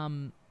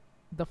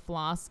the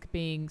flask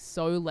being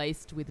so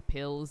laced with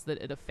pills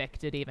that it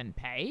affected even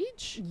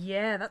Paige.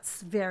 Yeah,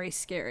 that's very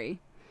scary.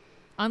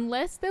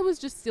 Unless there was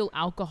just still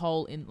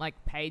alcohol in, like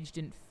Paige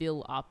didn't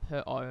fill up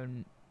her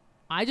own.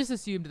 I just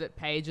assumed that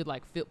Paige had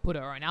like put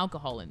her own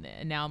alcohol in there,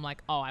 and now I'm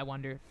like, oh, I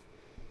wonder.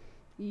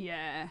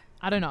 Yeah.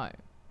 I don't know.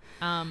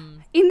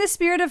 In the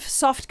spirit of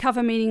soft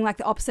cover, meaning like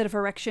the opposite of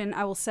erection,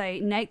 I will say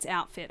Nate's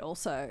outfit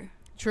also.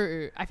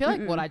 True. I feel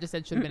like what I just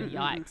said should have been a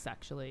yikes.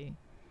 Actually,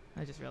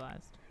 I just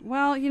realized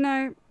Well, you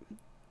know,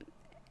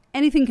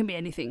 anything can be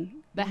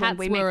anything. the when hats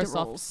we were make a the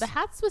soft. rules. The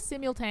hats were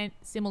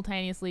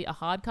simultaneously a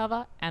hard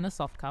cover and a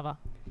soft cover.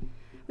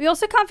 We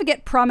also can't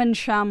forget Prum and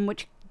Shum,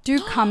 which do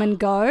come and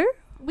go.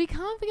 We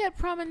can't forget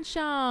Prum and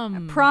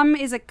Shum. Prum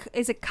is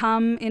a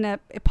cum in a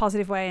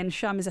positive way, and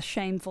Shum is a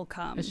shameful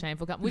cum. A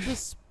shameful cum,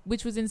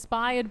 which was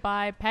inspired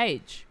by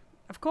Paige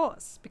Of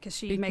course, because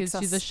she makes because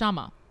us. she's a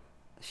shummer.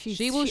 She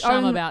She will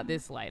shum about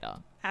this later.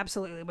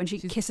 Absolutely, when she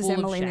She's kisses full of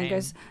Emily and shame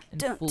goes, and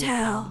 "Don't full of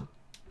tell." cum.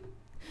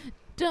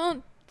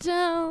 Don't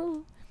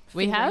tell.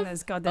 We Fingering have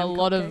those goddamn a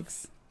lot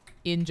cupcakes. of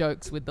in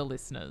jokes with the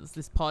listeners.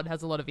 This pod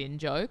has a lot of in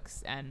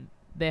jokes, and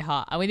They're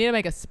hard. And we need to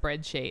make a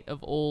spreadsheet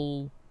of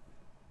all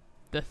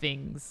the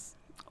things.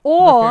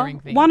 Or Recurring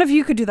things. one of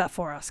you could do that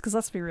for us, because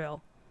let's be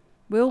real.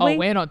 Will we? Oh,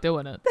 we're not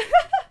doing it.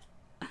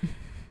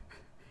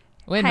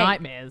 We're Hey.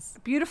 nightmares.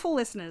 Beautiful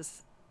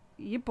listeners.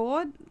 You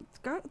bored?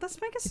 Let's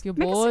make us. If you're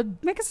make us-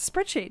 bored- make us a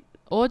spreadsheet.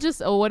 Or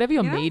whatever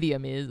your Yeah.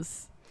 medium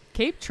is.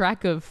 Keep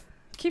track of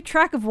Keep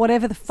track of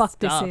whatever the fuck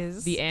stuff. this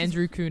is. The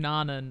Andrew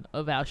Cunanan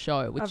of our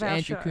show, which Of our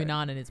Andrew show.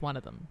 Cunanan is one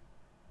of them.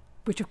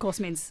 Which of course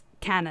means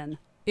canon.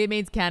 It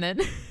means canon.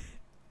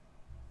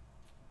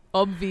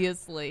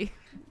 Obviously.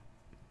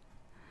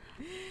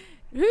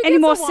 Who Any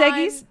gets more a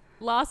wine? seggies?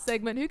 Last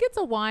segment. Who gets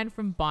a wine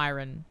from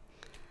Byron?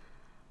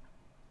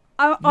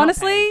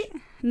 Honestly,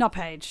 not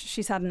Paige.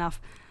 She's had enough.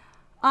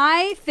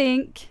 I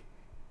think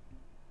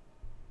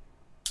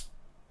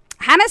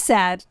Hannah's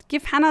sad.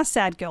 Give Hannah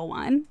sad girl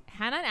wine.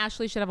 Hannah and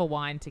Ashley should have a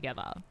wine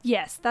together.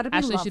 Yes, that'd be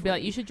Ashley lovely. should be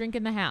like, you should drink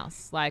in the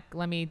house. Like,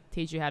 let me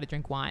teach you how to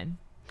drink wine.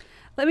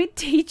 Let me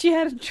teach you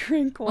how to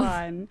drink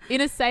wine.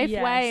 In a safe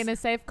way, Yes. in a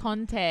safe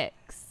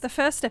context. The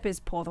first step is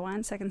pour the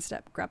wine. Second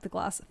step, grab the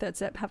glass. Third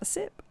step, have a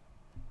sip.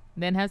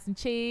 Then have some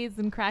cheese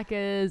and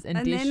crackers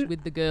and dish then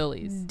with the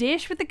girlies.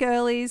 Dish with the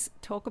girlies.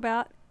 Talk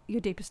about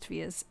your deepest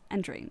fears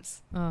and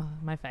dreams. Oh,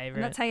 my And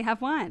favorite. that's how you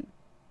have wine.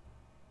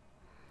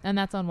 And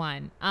that's on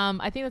wine.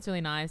 I think that's really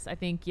nice. I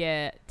think,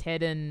 yeah,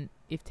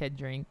 if Ted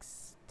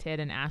drinks, Ted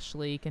and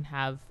Ashley can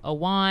have a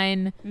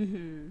wine.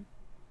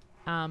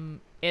 Mm-hmm.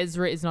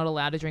 Ezra is not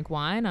allowed to drink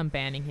wine. I'm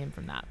banning him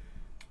from that.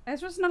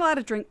 Ezra's not allowed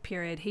to drink,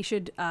 period. He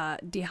should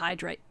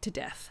dehydrate to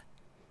death.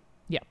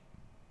 Yep.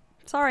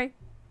 Sorry.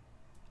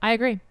 I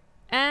agree.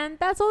 And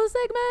that's all the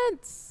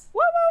segments.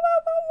 Whoa, whoa,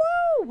 whoa,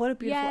 whoa, whoa. What a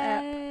beautiful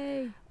app.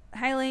 Yay.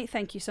 Haley,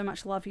 thank you so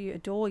much. Love you.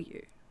 Adore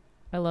you.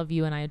 I love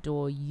you and I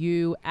adore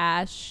you,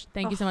 Ash.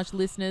 Thank you so much,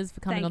 listeners, for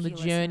coming thank on the you,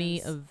 journey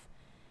listeners. of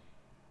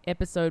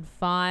episode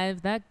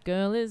 5. That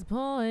girl is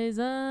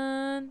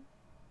poison.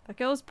 That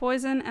girl's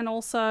poison, and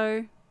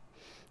also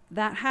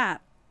that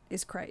hat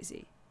is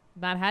crazy.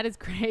 That hat is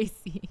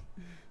crazy.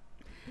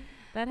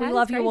 That hat We is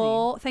love you crazy.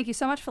 all. Thank you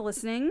so much for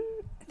listening.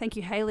 Thank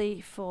you,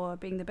 Haley, for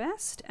being the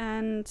best.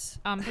 And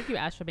Thank you,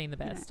 Ash, for being the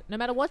best. No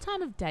matter what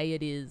time of day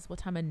it is, what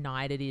time of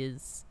night it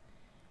is,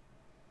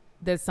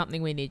 there's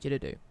something we need you to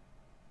do.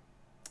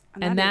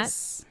 And that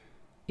is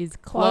Is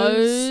Close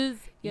close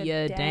your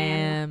your damn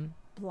damn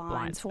blinds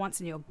blinds. for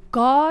once in your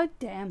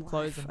goddamn life.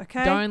 Close them.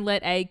 Okay. Don't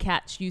let A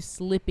catch you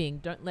slipping.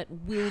 Don't let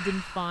Wilden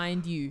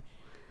find you.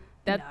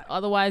 That No.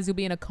 otherwise you'll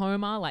be in a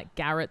coma like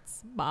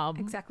Garrett's mum.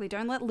 Exactly.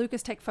 Don't let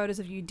Lucas take photos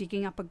of you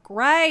digging up a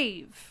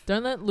grave.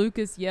 Don't let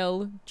Lucas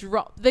yell,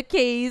 "Drop the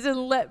keys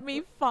and let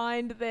me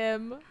find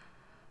them."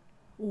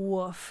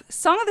 Woof.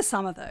 Song of the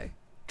summer though.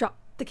 Drop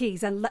the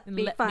keys and let And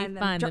me let find me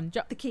them. find them.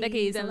 Drop the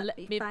keys and let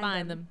me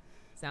find them.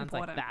 Sounds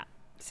Important. like that.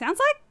 Sounds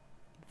like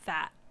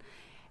that.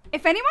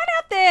 If anyone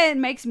out there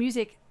makes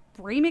music,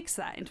 remix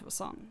that into a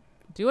song.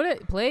 Do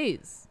it,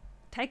 please.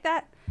 Take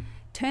that,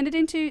 turn it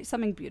into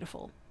something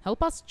beautiful.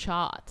 Help us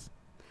chart.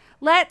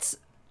 Let's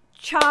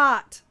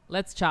chart.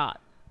 Let's chart.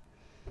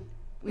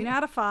 We know how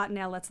to fart,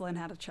 now let's learn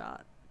how to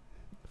chart.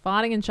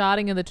 Farting and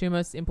charting are the two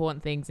most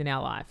important things in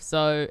our life.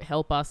 So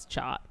help us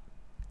chart.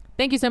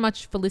 Thank you so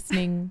much for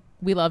listening.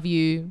 We love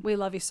you. We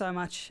love you so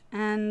much.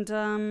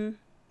 And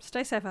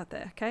stay safe out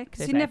there, okay? Because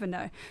Stay you safe. never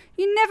know.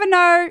 You never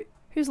know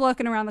who's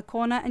lurking around the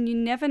corner, and you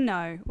never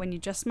know when you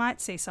just might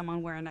see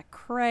someone wearing a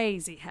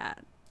crazy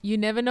hat. You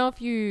never know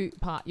if your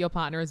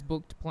partner has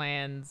booked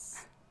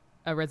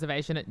a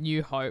reservation at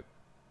New Hope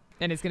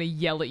and is going to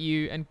yell at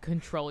you and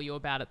control you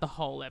about it the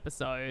whole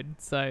episode.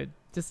 So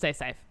just stay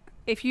safe.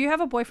 If you have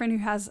a boyfriend who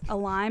has a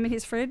lime in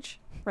his fridge,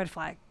 red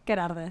flag. Get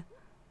out of there.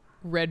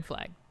 Red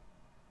flag.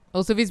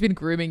 Also, if he's been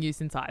grooming you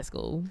since high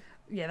school.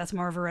 Yeah, that's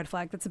more of a red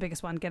flag. That's the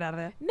biggest one. Get out of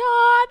there. No,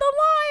 the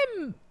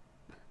lime.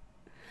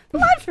 The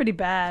lime's pretty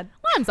bad.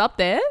 Lime's up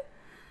there.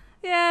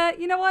 Yeah,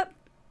 you know what?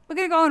 We're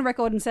going to go on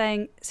record and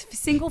saying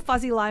single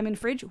fuzzy lime in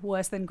fridge,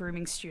 worse than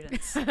grooming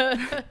students.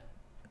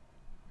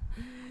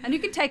 And you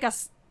can take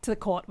us to the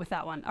court with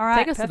that one. All right,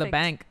 Take us to the perfect.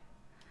 bank.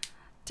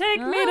 Take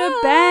me to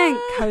bank,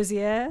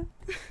 Cozier.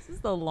 This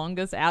is the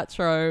longest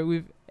outro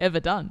we've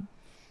ever done.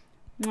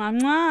 Mwah,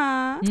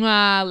 mwah.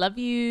 Mwah, love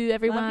you,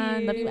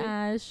 everyone. Love you, you.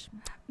 Ash.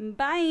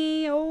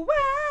 Bye. Oh,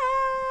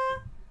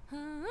 wow.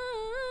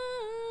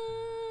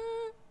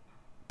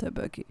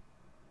 Tobaki.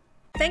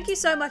 Thank you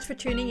so much for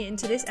tuning in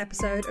to this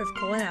episode of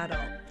Call an Adult.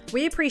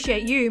 We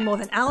appreciate you more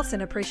than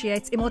Alison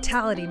appreciates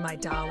immortality, my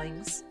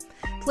darlings.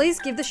 Please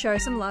give the show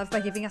some love by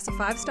giving us a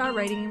 5-star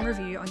rating and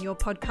review on your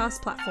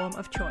podcast platform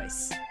of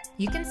choice.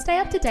 You can stay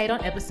up to date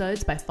on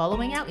episodes by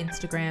following our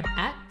Instagram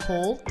at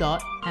call.an.adult,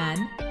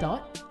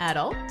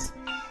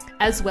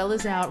 as well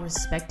as our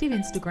respective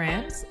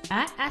Instagrams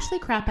at Ashley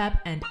Crapapp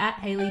and at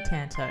Hayley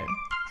Tanto.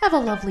 Have a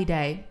lovely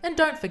day, and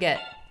don't forget,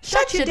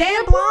 shut your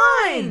damn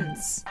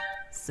blinds!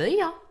 See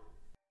ya!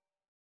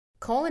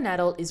 Call an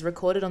Adult is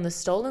recorded on the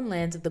stolen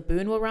lands of the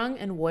Boonwurrung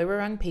and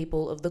Woiwurrung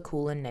people of the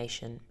Kulin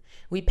Nation.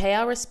 We pay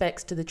our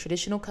respects to the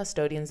traditional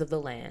custodians of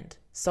the land.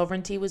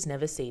 Sovereignty was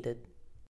never ceded.